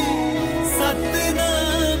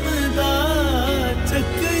सतनाम दा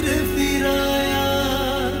चक्र फिराया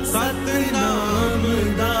सतनाम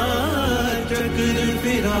दा चक्र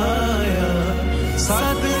फिराया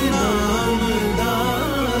सतनाम दा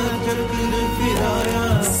चक्र फिराया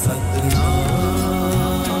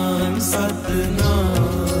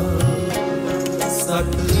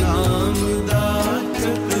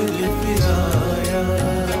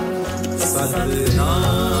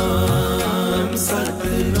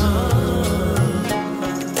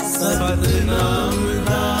सतनाम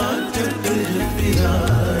दा चक्कर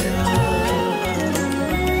फिराया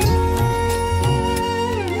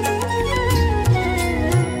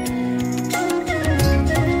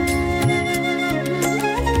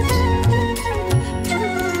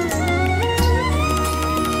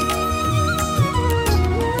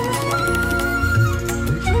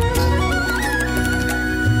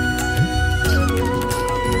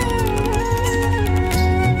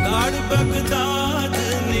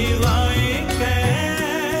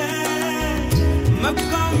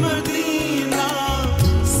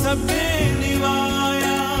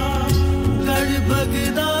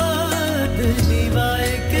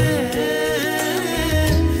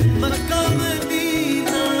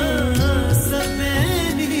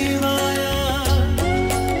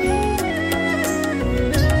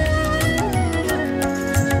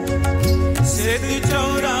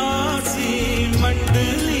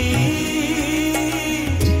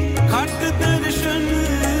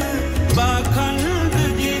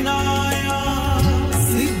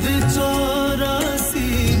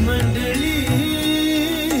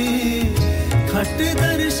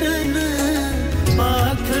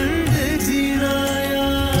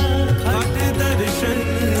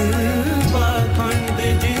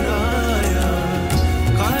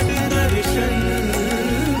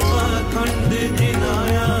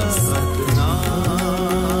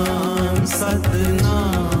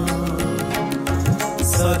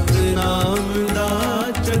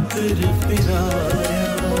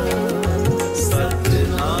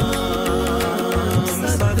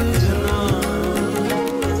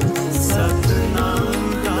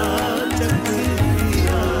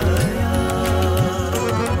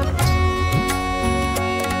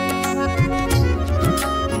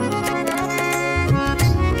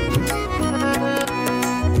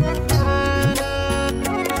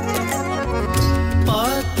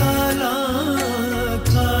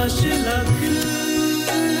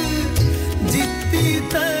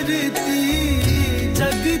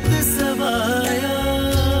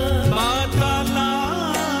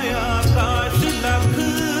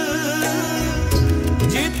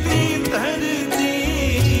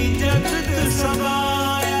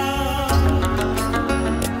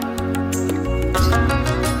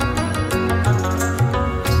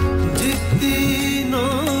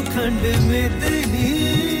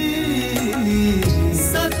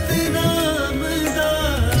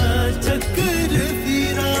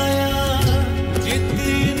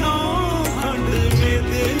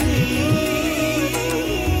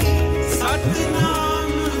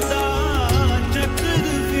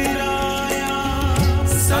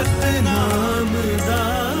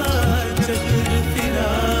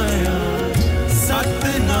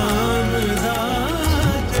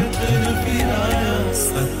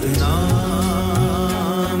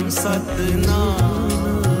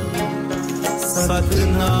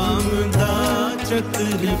सतनाम दा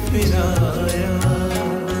चक्कर फिराया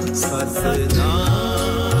सतनाम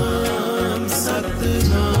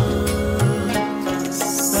सतनाम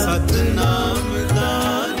सतनाम दा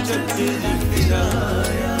चक्कर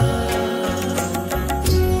फिराया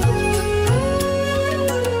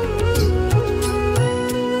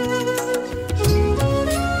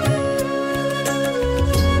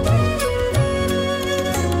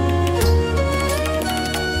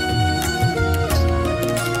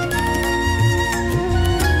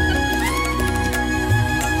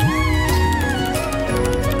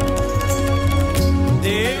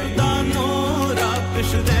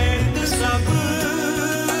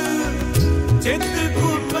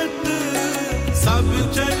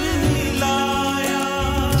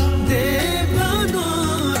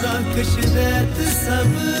कशरत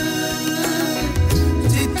सब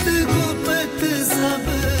जित गोपत सब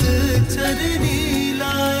चरनी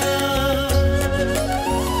लाया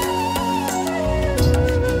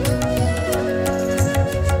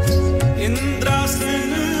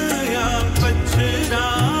इंद्रासन या पचरा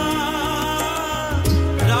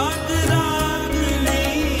राग रागनी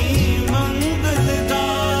मंगल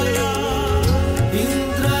दाया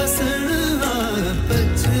इंद्रासन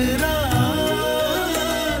पचरा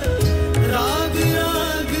राग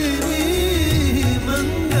राग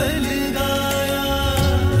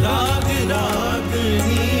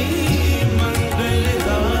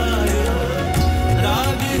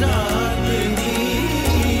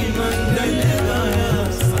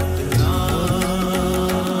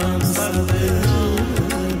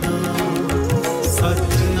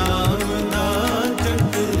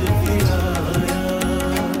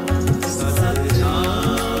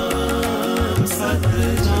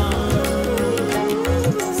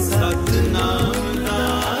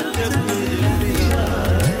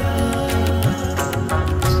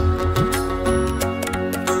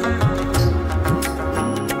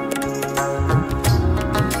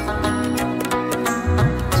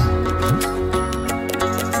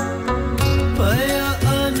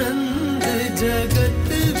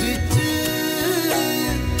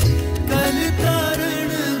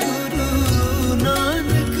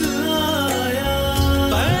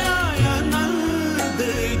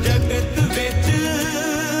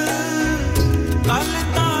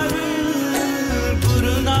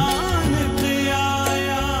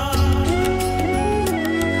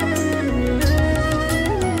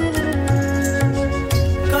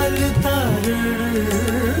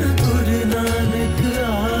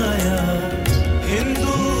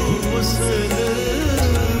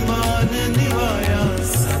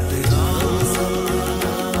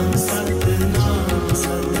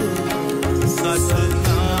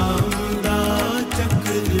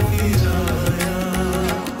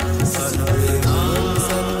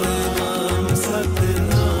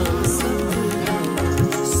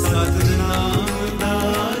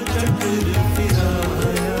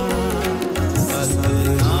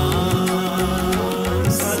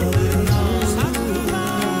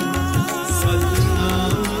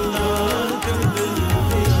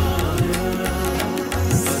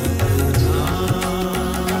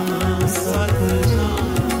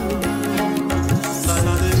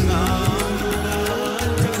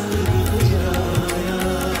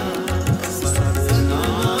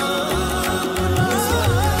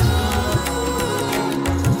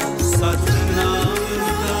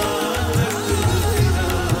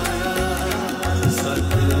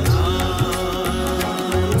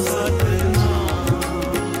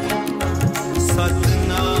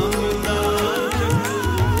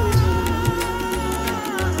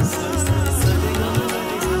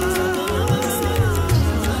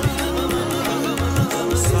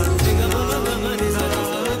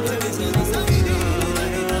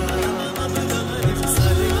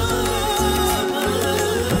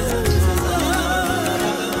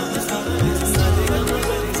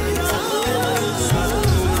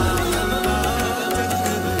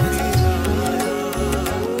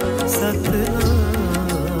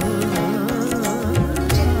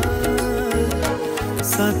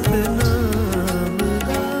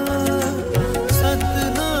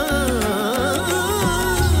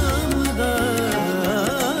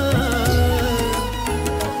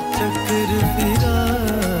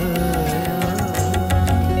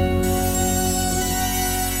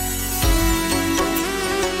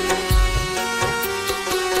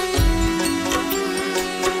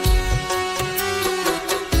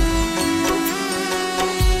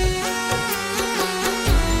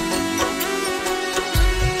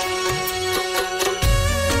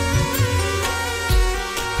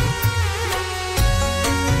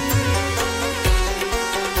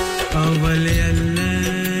अव्वल अल्लाह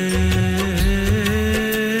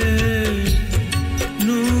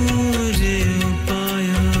नूर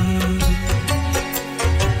पाया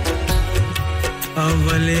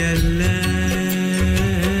अव्वल अल्लाह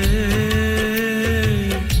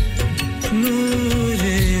नूर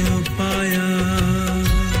पाया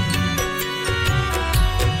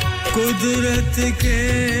कुदरत के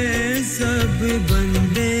सब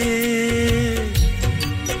बंदे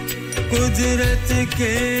कुदरत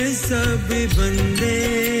के सब बंदे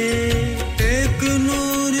एक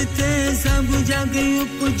नूर ते सब जग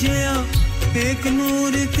उपजया एक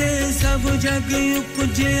नूर ते सब जग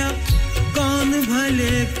उपजया कौन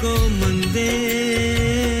भले को मंदे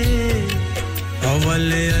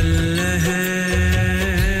अव्वल अल्लाह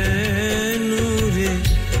नूर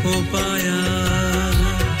हो पाया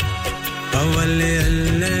अव्वल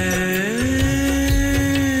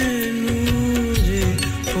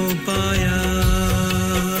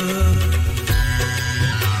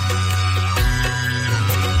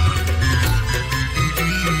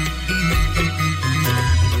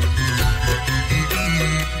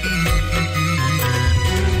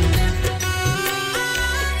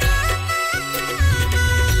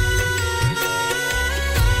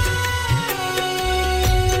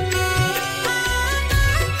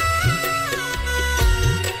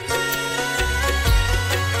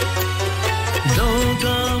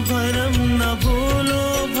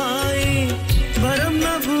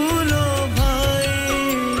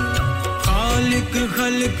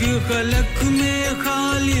खलक में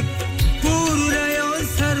खालिक पूर्यो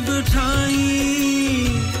सर्ब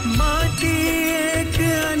ठाई माटी एक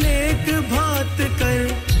अनेक भात कर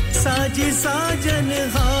साजी साजन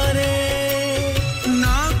हारे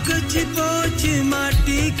नाकच पोच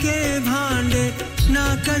माटी के भांडे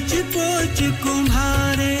नाकच पोच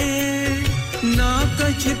कुम्हारे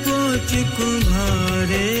नाकच पोच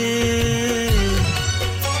कुम्हारे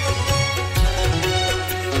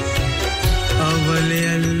अव्वल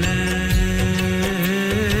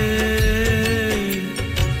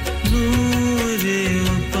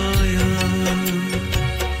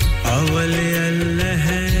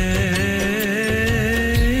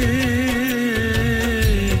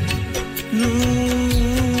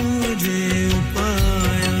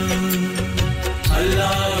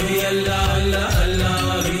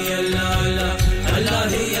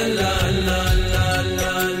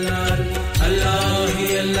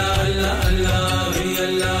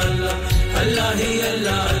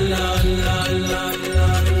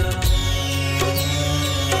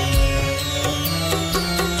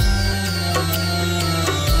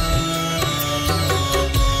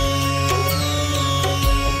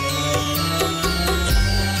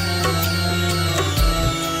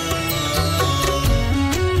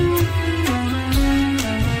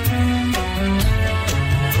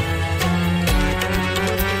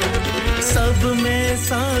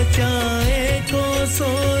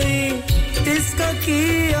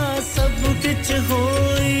किया सब कुछ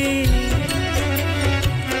होई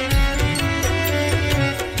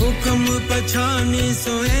हुक्म पछाने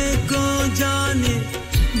सोए को जाने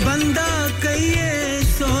बंदा कहिए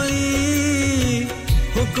सोई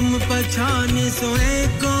हुक्म पछाने सोए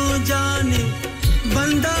को जाने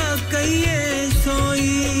बंदा कहिए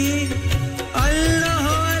सोई अल्लाह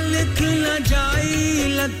लिख न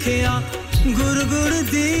जाई लखया गुर गुर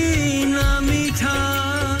दीना मीठा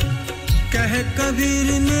कह कबीर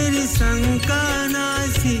मेरी शंका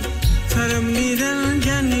नासी सर्व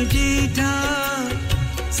निरंजन जीठा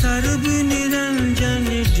सर्व निरंजन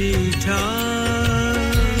जीठा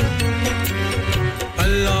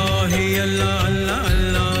अल्लाह ही अल्लाह अल्लाह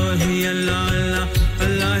अल्लाह ही अल्लाह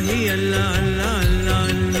अल्लाह ही अल्लाह अल्लाह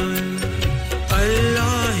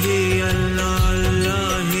अल्लाह ही अल्लाह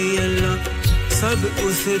अल्लाह ही अल्लाह सब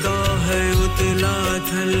उसदा है उतला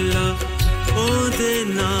थल्ला ओदे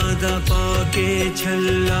नादा पाके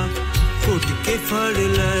छल्ला फुट के फड़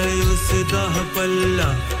ले उस दा पल्ला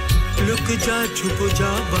लुक जा छुप जा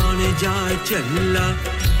बाण जा चल्ला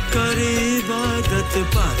करे इबादत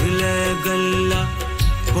भर ले गल्ला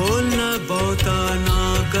बोलना बहुता ना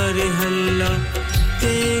करे हल्ला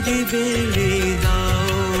तेरी बेली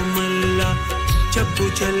दाओ मल्ला चप्पू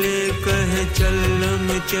चले कह चलम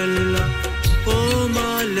चल्ला ओ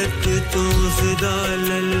मालिक तू सदा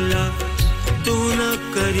लल्ला तू न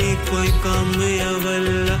करी कोई काम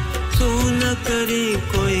अवल्ला तू न करी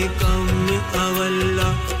कोई काम अवल्ला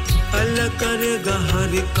अल्लाह करेगा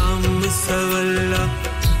हर काम सवल्ला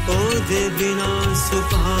ओ दे बिना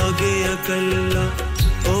सुभागे अकल्ला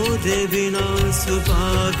ओ दे बिना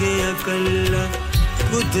सुभागे अकल्ला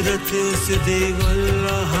कुदरत उस दे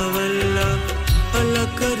वल्ला हवल्ला अल्लाह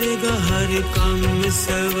कर करेगा हर काम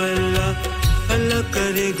सवला अल्लाह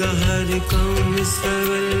करेगा हर काम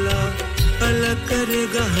सवला अल्लाह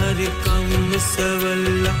करेगा हर काम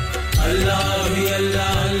सवला अल्लाह ही अल्लाह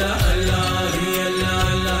अल्लाह अल्लाह ही अल्लाह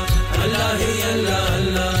अल्लाह अल्लाह ही अल्लाह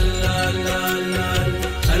अल्लाह अल्लाह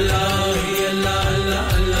अल्लाह ही अल्लाह अल्लाह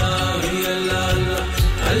अल्लाह ही अल्लाह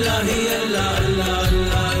अल्लाह ही अल्लाह अल्लाह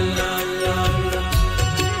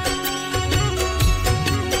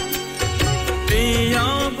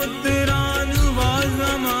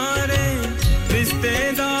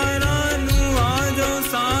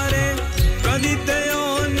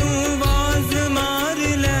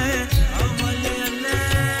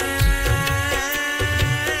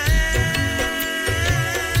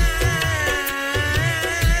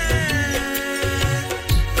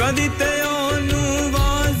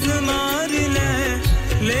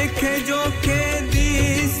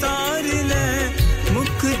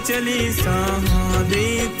चली सादे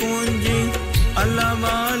पूंजी अल्लाह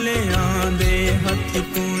वाले आंदे हाथ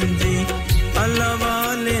पूंजी अल्लाह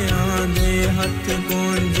वाले आंदे हाथ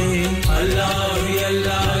पूंजी अल्लाह ही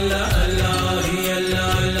अल्लाह अल्लाह ही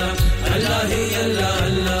अल्लाह अल्लाह ही अल्लाह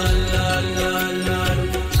अल्लाह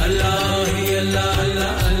अल्लाह ही अल्लाह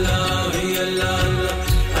अल्लाह ही अल्लाह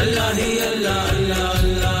अल्लाह ही अल्लाह अल्लाह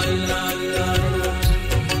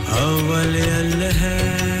अव्वल अल्लाह है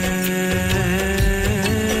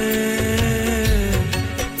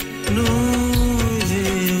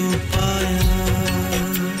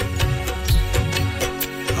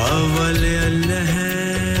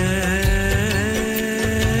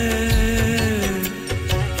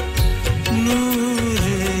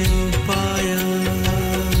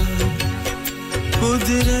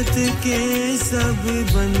सब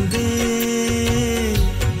बंदे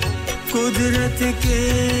कुदरत के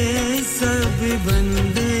सब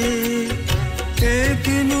बंदे एक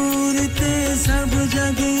नूर ते सब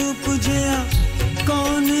जग उपजया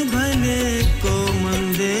कौन भले को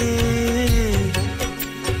मंदे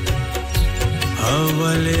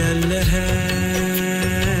अव्वल अल्लाह है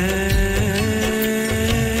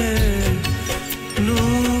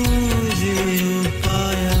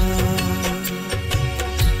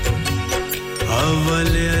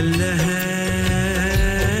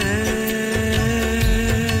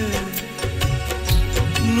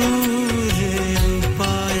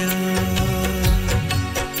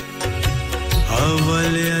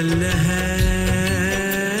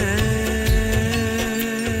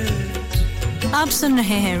सुन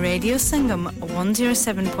रहे हैं रेडियो संगम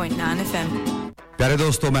 107.9 FM प्यारे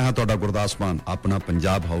दोस्तों मैं हां ਤੁਹਾਡਾ ਗੁਰਦਾਸ ਮਾਨ ਆਪਣਾ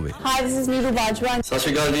ਪੰਜਾਬ ਹੋਵੇ hi this is Neeru Bajwa Sat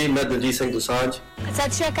Sri अकाल जी मैं दलजीत सिंह दुसांझ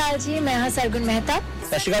सत श्री अकाल जी मैं हां सरगुन मेहता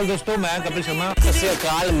सत श्री अकाल दोस्तों मैं कपिल शर्मा सत श्री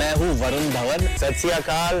अकाल मैं हूं वरुण धवन सत श्री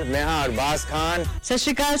अकाल मैं हां अरबाज खान सत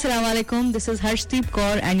श्री अकाल अस्सलाम वालेकुम this is Harshdeep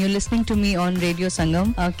Kaur and you are listening to me on radio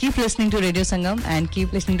Sangam keep listening to radio Sangam and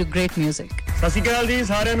keep listening to great music Sat Sri अकाल जी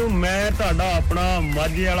ਸਾਰਿਆਂ ਨੂੰ ਮੈਂ ਤੁਹਾਡਾ ਆਪਣਾ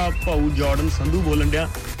ਮਾਝੇ ਵਾਲਾ ਭਾਊ ਜਾਰਡਨ ਸੰਧੂ ਬੋਲਣ ਡਿਆ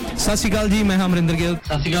सत श्री अकाल जी मैं अमरिंदर गिल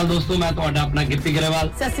सत श्री अकाल दोस्तों मैं ਤੁਹਾਡਾ ਆਪਣਾ ਗਿੱਪੀ ਗਰੇਵਾਲ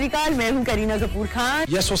सत श्री अकाल मैं हूं Kareena Kapoor Khan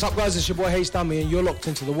Yes what's up guys it's your boy Hayes Tammy and you're locked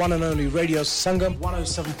into the one and only Radio Sangam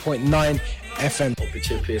 107.9 FM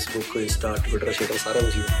पीछे Facebook Insta Twitter शेयर सारा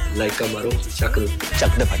कुछ लाइक का मारो चक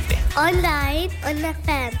दे फटते online on the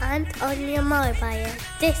FM and on your mobile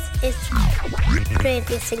this is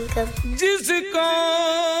Radio Sangam जिस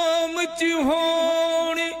कौम च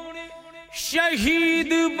होण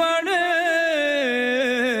शहीद बने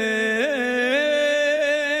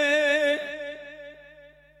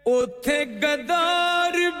उथे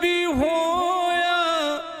गद्दार भी होया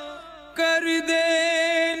कर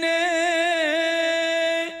देने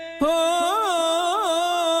हो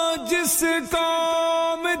जिस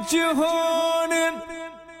कौम च होण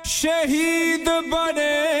शहीद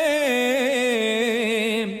बने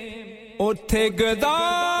उथे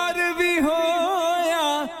गद्दार भी होया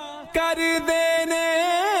कर देने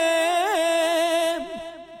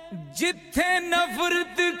जिथे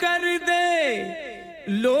नफरत कर दे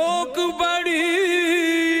लोग बड़ी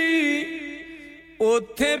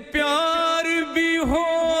उथे प्यार भी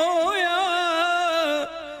होया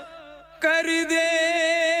कर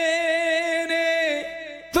देने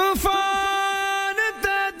तूफान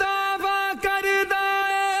ते दावा करदा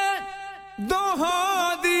है दोहा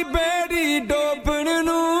दी बेड़ी डोबण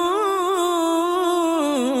नू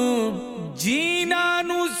जीना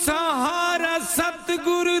नू सहारा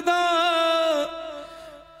सतगुर दा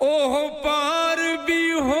ओह पार भी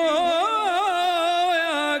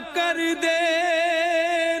होया कर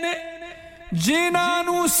देने जिन्हां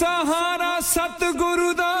नू सहारा सतगुरु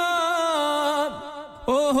दा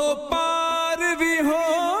ओह पार भी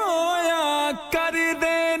होया कर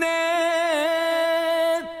देने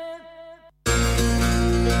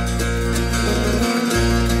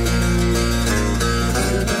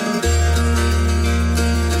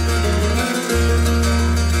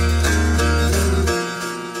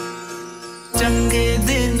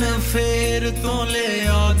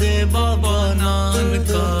दे बाबा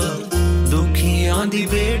नानका दुखियां दी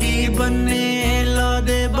बेड़ी बन्ने ला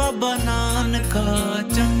दे बाबा नानका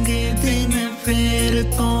चंगे दिन फेर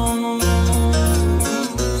तो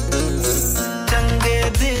चंगे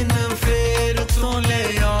दिन फेर तो ले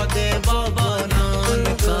आ दे बाबा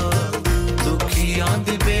नानका दुखियां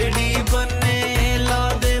दी बेड़ी बन्ने ला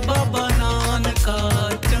दे बाबा नानका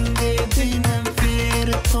चंगे दिन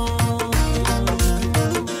फेर तो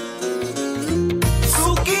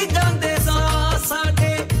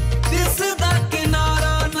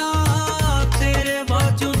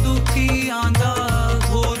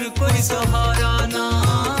सहारा ना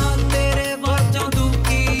तेरे बाजों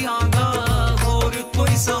दुखी आंदा और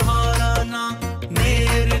कोई सहारा ना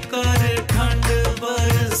मेर कर ठंड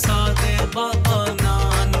बरसा दे बाबा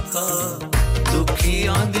नानका दुखी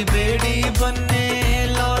आंदी बेड़ी बन्ने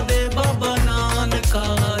ला दे बाबा नानका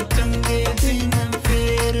चंगे दिन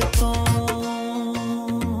फेर तो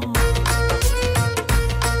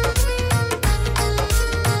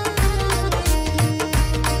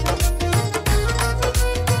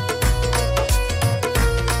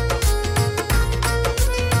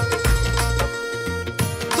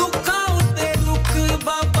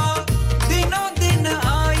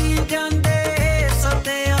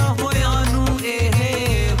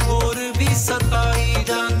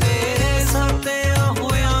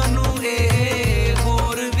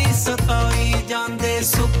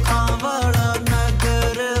सुखां वाला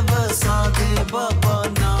नगर वसा दे बाबा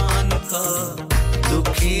नानका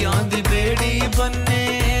दुखियां दी बेड़ी बन्ने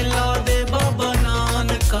ला दे बाबा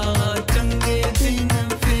नानका चंगे दिन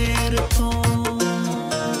फेर तो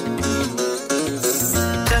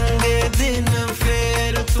चंगे दिन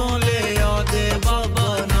फेर तो ले आ दे बाबा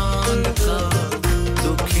नानका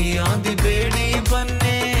दुखियां दी बेड़ी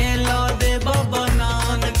बन्ने ला दे बाबा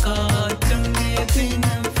नानका चंगे दिन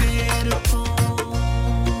फेर तो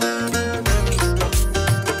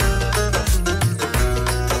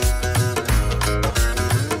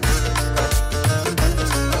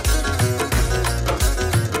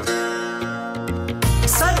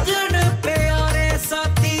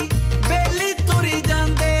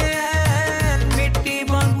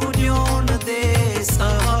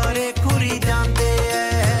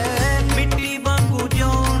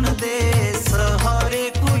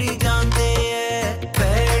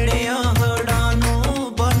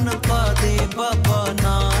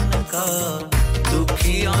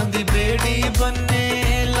बन्ने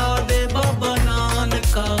ला दे बाबा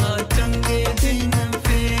नानका चंगे दिन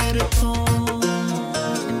फेर तो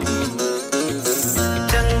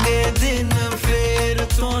चंगे दिन फेर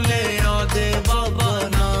तो ले आ दे बाबा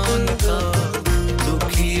नानका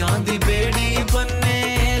दुखियां दी बेड़ी बन्ने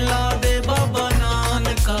ला दे बाबा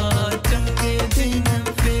नानका चंगे दिन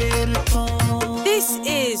फेर तो This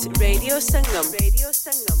is Radio Sangam. Radio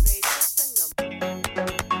Sangam.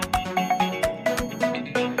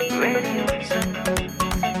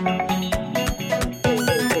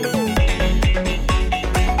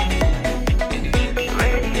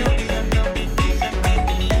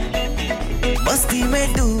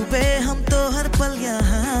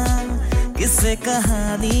 किससे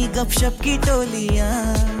कहानी गपशप की टोलियां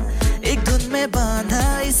एक धुन में बांधा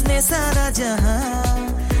इसने सारा जहां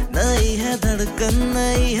नई है धड़कन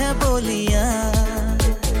नई है बोलियां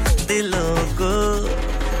दिलों को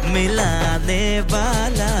मिलाने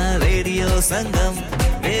वाला रेडियो संगम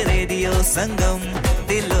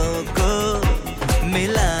दिलों को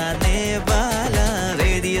मिलाने वाला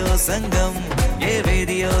रेडियो संगम ये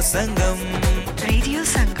रेडियो संगम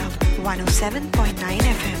 107.9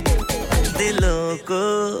 FM दिलों को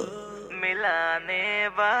मिलाने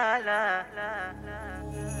वाला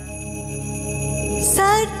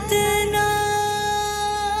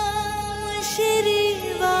सतनाम श्री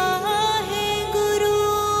वाहेगुरु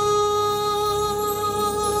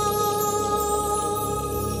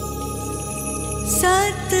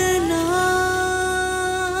सतनाम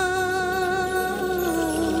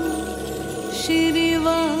श्री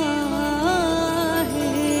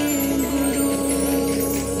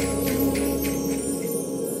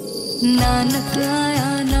नानक आया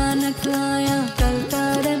कल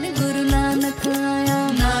तारन गुरु नानक आया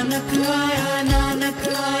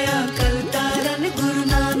कल तारन गुरु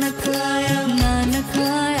नानक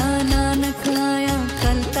आया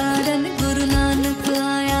कल तारन गुरु नानक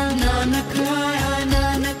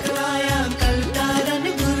आया कल तारन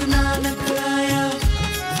गुरु नानक आया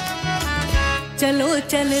चलो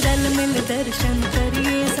चल रल मिल दर्शन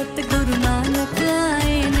करिए सतगुरु नानक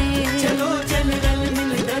आए ने चलो चल रल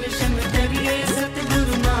मिल दर्शन करिए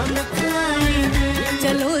सतगुरु नानक आए ने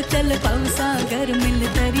चलो चल भव सागर मिल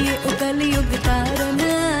तरिए उगल युग तारन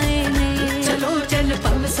आए ने चलो चल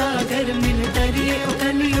भव सागर मिल दरिए ओ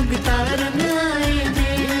कलयुग तारन आए ने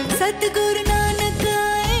सतगुरु नानक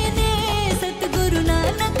आए ने सतगुरु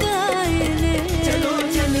नानक आए ने चलो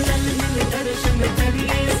चल रल मिल दर्शन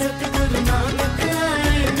करिए सतगुरु नानक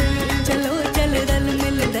आए ने चलो चल रल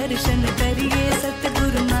मिल दर्शन करिए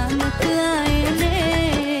सतगुरु नानक आए ने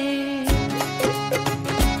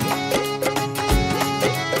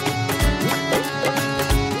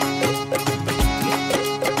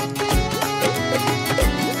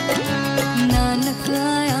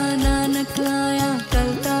नानक आया कल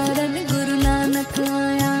तारन गुरु नानक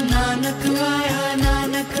आया नानक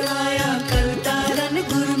आया कल तारन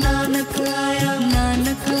गुरु नानक आया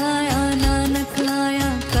नानक आया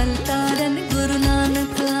कल तारन गुरु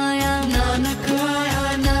नानक आया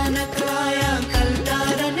नानक आया कल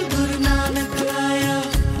तारन गुरु नानक आया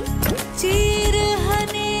चीर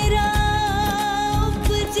हनेरा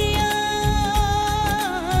उपजिया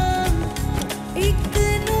एक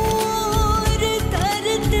नूर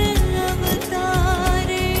तरत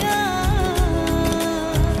अवतारिया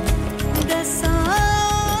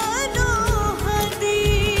दसानो हदी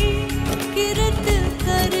किरत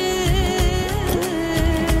कर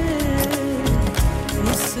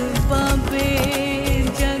उस बाबे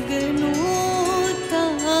जग नू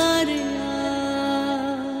तारिया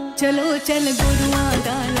चलो चल गुरुआं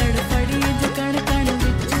दा लड़ पड़ी जो कण कण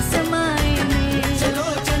विच समाए ने चलो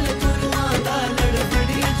चल गुरुआं दा लड़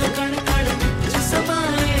पड़ी जो कण कण विच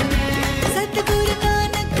समाए ने सतगुरु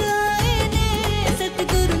नानक आए ने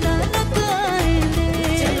सतगुरु नानक आए ने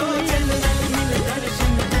चलो चल रल मिल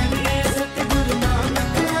दर्शन करिए सतगुरु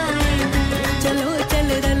नानक आए ने चलो चल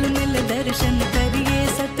रल मिल दर्शन करिए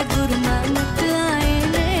सतगुरु नानक आए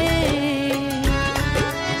ने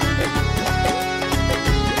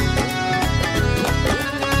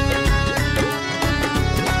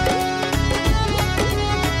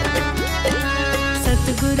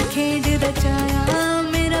सतगुर खेड रचाया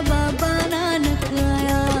मेरा बाबा नानक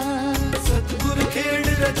आया सतगुर खेड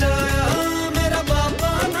रचाया मेरा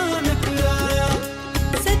बाबा नानक आया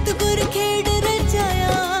सतगुर खेड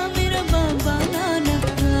रचाया मेरा बाबा नानक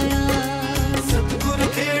आया सतगुर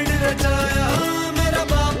खेड रचाया मेरा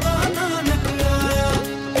बाबा नानक आया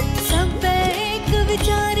सब एक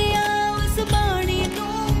विचारिया उस बाणी नू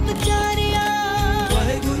विचारिया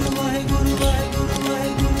वाहेगुरु वाहेगुरु वाहेगुरु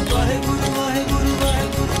वाहेगुरु वाहेगुरु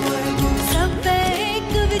वाहेगुरु वाहेगुरु सब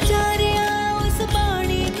एक विचारिया उस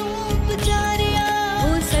बाणी नू विचारिया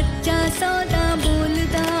ओ सच्चा सौदा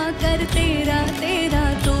बोलदा कर तेरा तेरा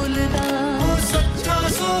तोलदा ओ सच्चा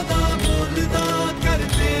सौदा बोलदा कर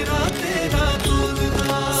तेरा तेरा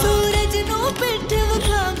तोलदा सूरज नू पिठ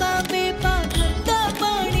विखा बाबे पागल दा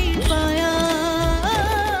पानी पाया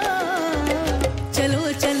चलो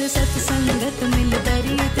चल सत संगत मिल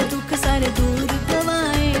दरिए ते दुख सारे दूर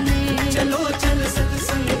गवाए ने चलो चल सत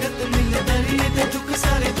संगत मिल दरिए ते दुख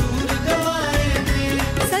सारे दूर गवाए ने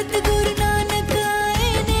सतगुरु नानक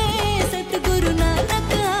आए ने सतगुरु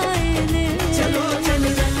नानक आए ने चलो चल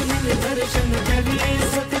रल मिल दर्शन करिए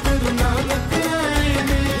सतगुरु नानक आए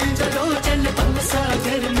ने चलो चल भव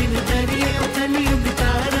सागर मिल दरिए ओ कलयुग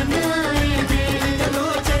तारन आए ने चलो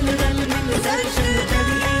चल रल मिल दर्शन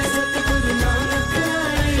करिए सतगुरु नानक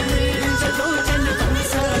आए ने चलो चल भव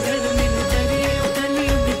सागर मिल दरिए ओ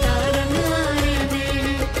कलयुग तारन आए ने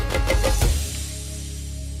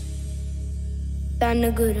तन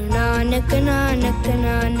गुरु नानक नानक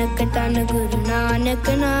नानक तन गुरु नानक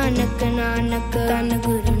नानक नानक तन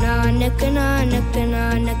गुरु नानक नानक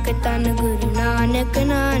नानक तन गुरु नानक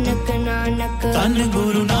नानक नानक तन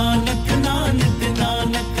गुरु नानक नानक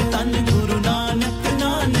नानक तन गुरु नानक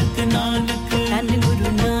नानक नानक तन गुरु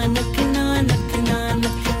नानक नानक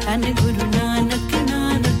नानक तन गुरु नानक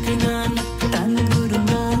नानक नानक तन गुरु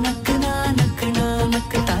नानक नानक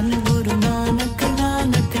नानक तन गुरु नानक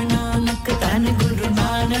नानक नानक तन गुरु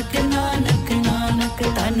नानक नानक नानक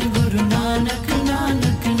तन गुरु नानक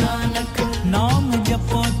नानक नानक नाम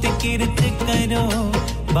जपो ते कीर्त करो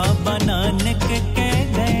बाबा नानक कह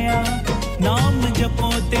गया नाम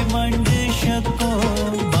जपो ते वंड छको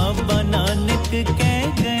बाबा नानक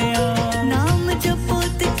कह गया नाम जपो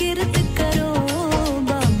ते कीर्त करो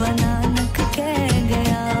बाबा नानक कह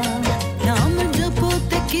गया नाम जपो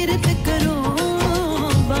ते कीर्त करो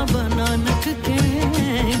बाबा नानक कह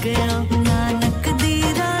गया नानक दी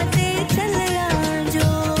राह ते चलिया जो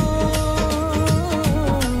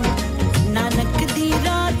नानक दी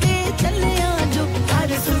राह ते चलिया जो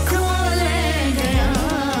हर सुख ले गया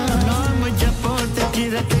नाम जपो ते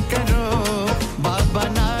कीर्त करो बाबा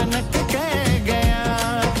नानक कह गया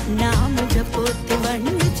नाम जपो ते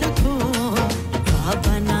वंड छको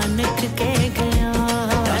बाबा नानक कह गया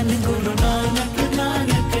तन गुरु नानक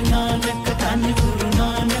नानक नानक तन गुरु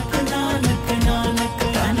नानक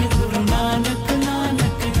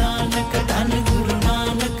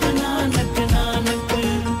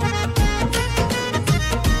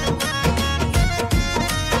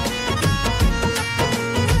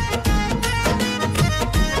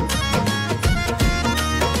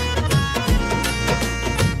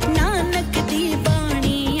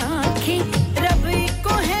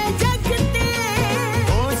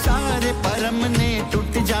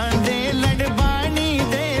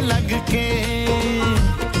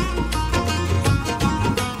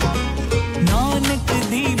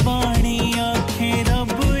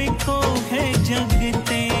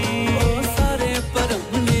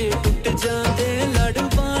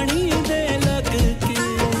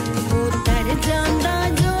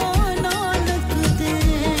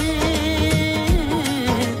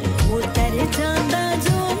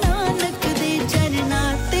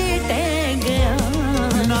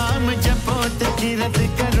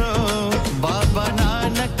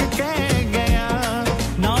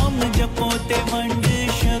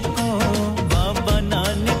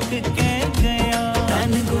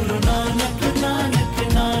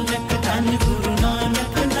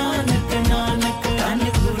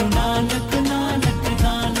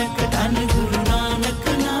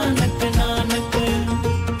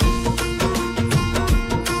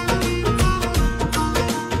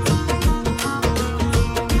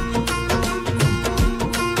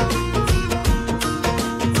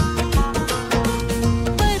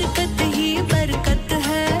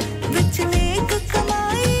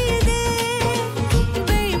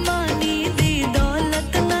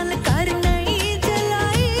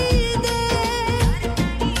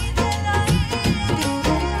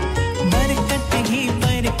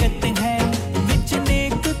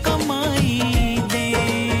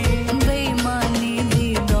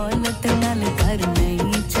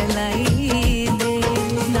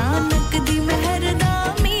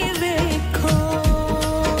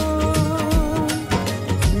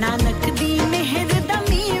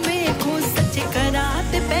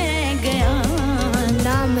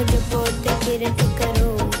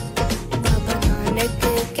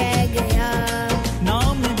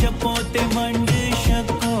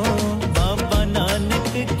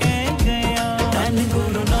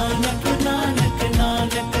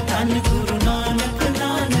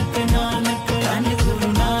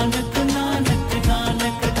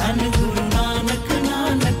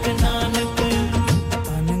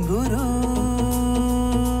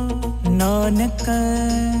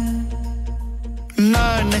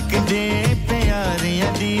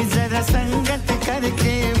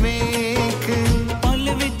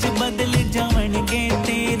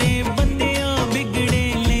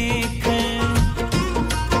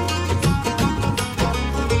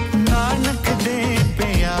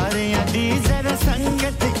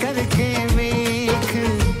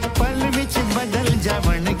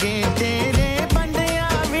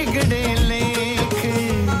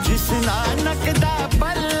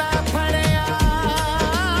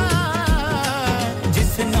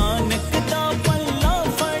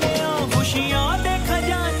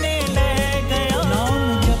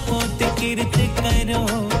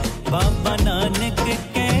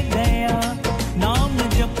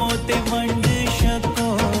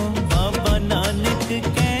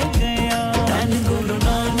कह गया धन गुरु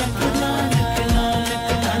नानक नानक नानक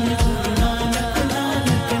धन गुरु नानक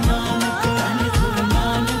नानक नानक धन गुरु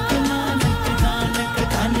नानक नानक नानक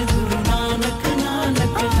धन गुरु नानक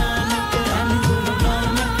नानक नानक धन गुरु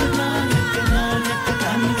नानक नानक नानक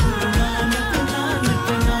धन गुरु नानक नानक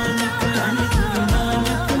नानक धन गुरु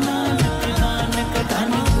नानक नानक नानक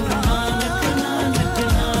धन गुरु नानक नानक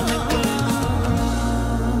नानक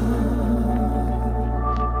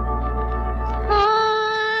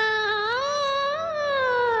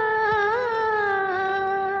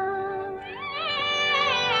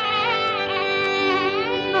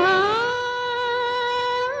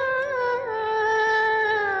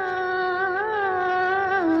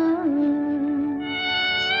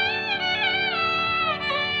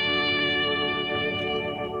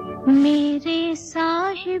मेरे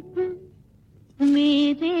साहिब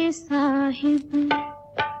मेरे साहिब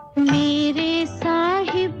मेरे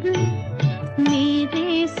साहिब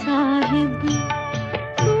मेरे साहिब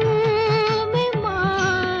तू मैं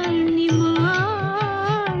मानी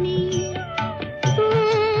मानी तू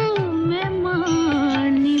मैं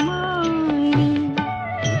मानी मानी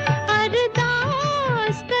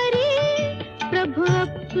अरदास करी प्रभु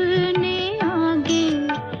अपने आगे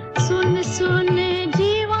सुन सुन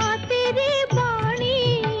जीवा तेरी बाणी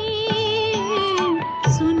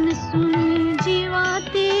सुन सुन जीवा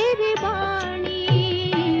तेरी बाणी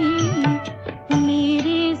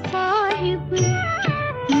मेरे साहिब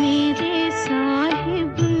मेरे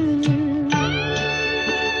साहिब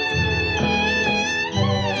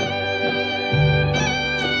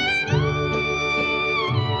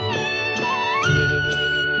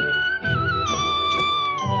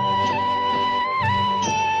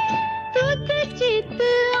तुझ चित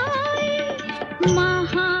आए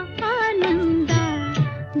महा आनंदा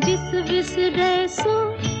जिस विसरे सो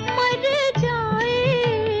मर जाए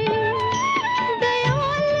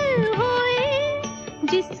दयाल होए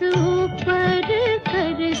जिस ऊपर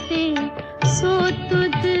करते सो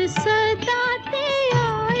तुझ सदा ते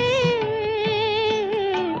आए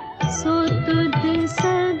सो तुझ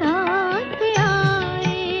सदा ते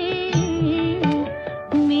आए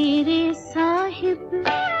मेरे साहिब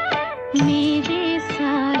मेरे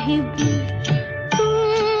साहिब तू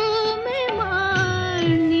मैं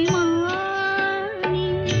मानी मानी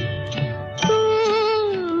तू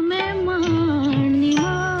मैं मानी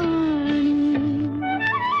मानी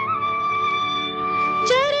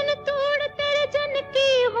चरण तोड़ तेरे जन की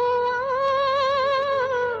हुआ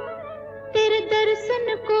तेरे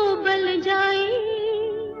दर्शन को बल जाई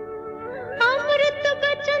अमृत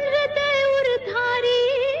बचन हृदय उरधारी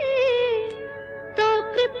तो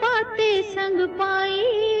कृपा ते संग पाई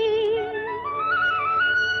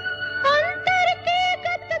अंतर के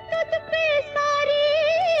गत तुझ पे सारी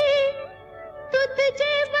तुझ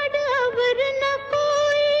जे बड़ अवर न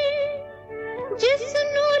कोई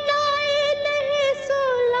जिसनु लाए लहे सो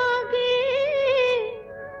लागे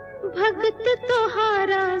भगत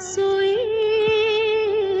तोहारा सोई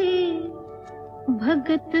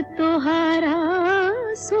भगत तोहारा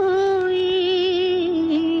सोई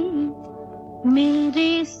मेरे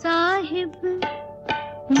साहिब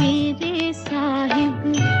मेरे साहिब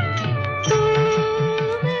तू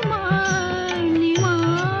मैं मानी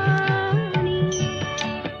मानी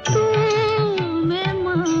तू मैं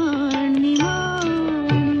मानी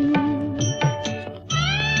मानी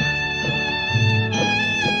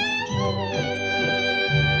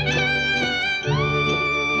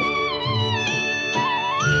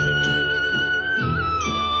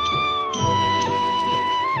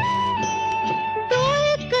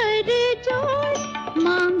तोय कर जोड़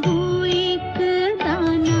मांगू एक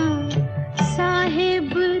दाना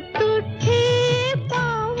साहिब तुठे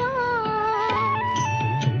पावा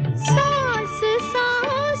सांस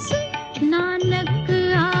सांस नानक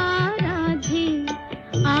आराधे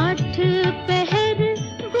आठ पहर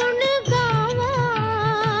गुण गावा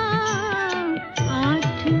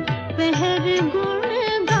आठ पहर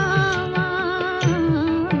गुण गावा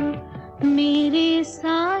मेरे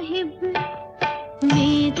साहिब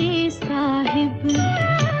मेरे साहिब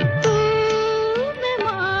तू मैं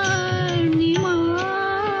मानी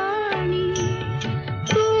मानी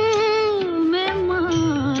तू मैं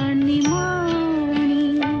मानी मानी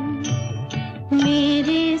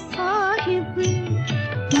मेरे साहिब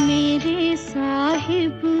मेरे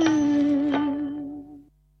Sahib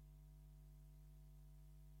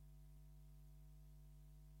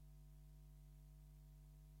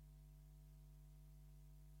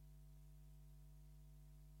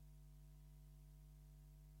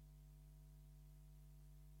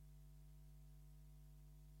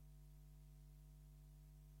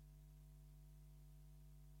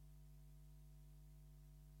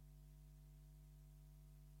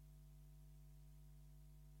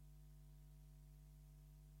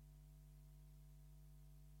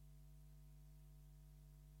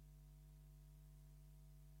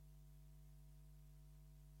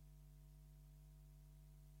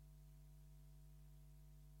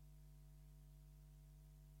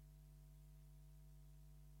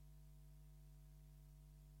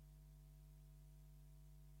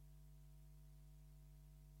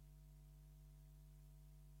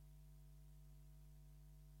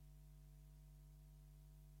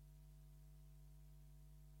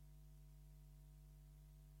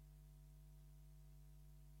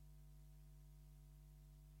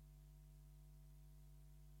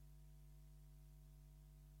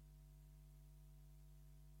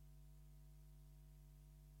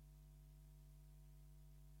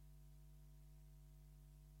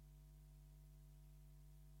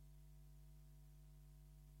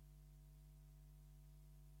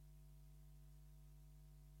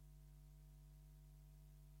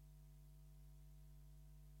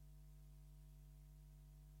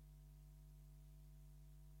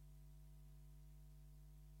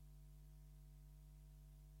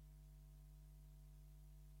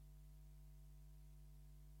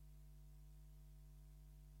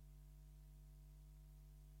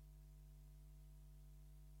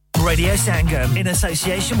Radio Sangam, in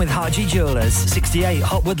association with Haji Jewellers, 68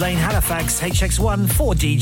 Hotwood Lane, Halifax, HX1 4DG.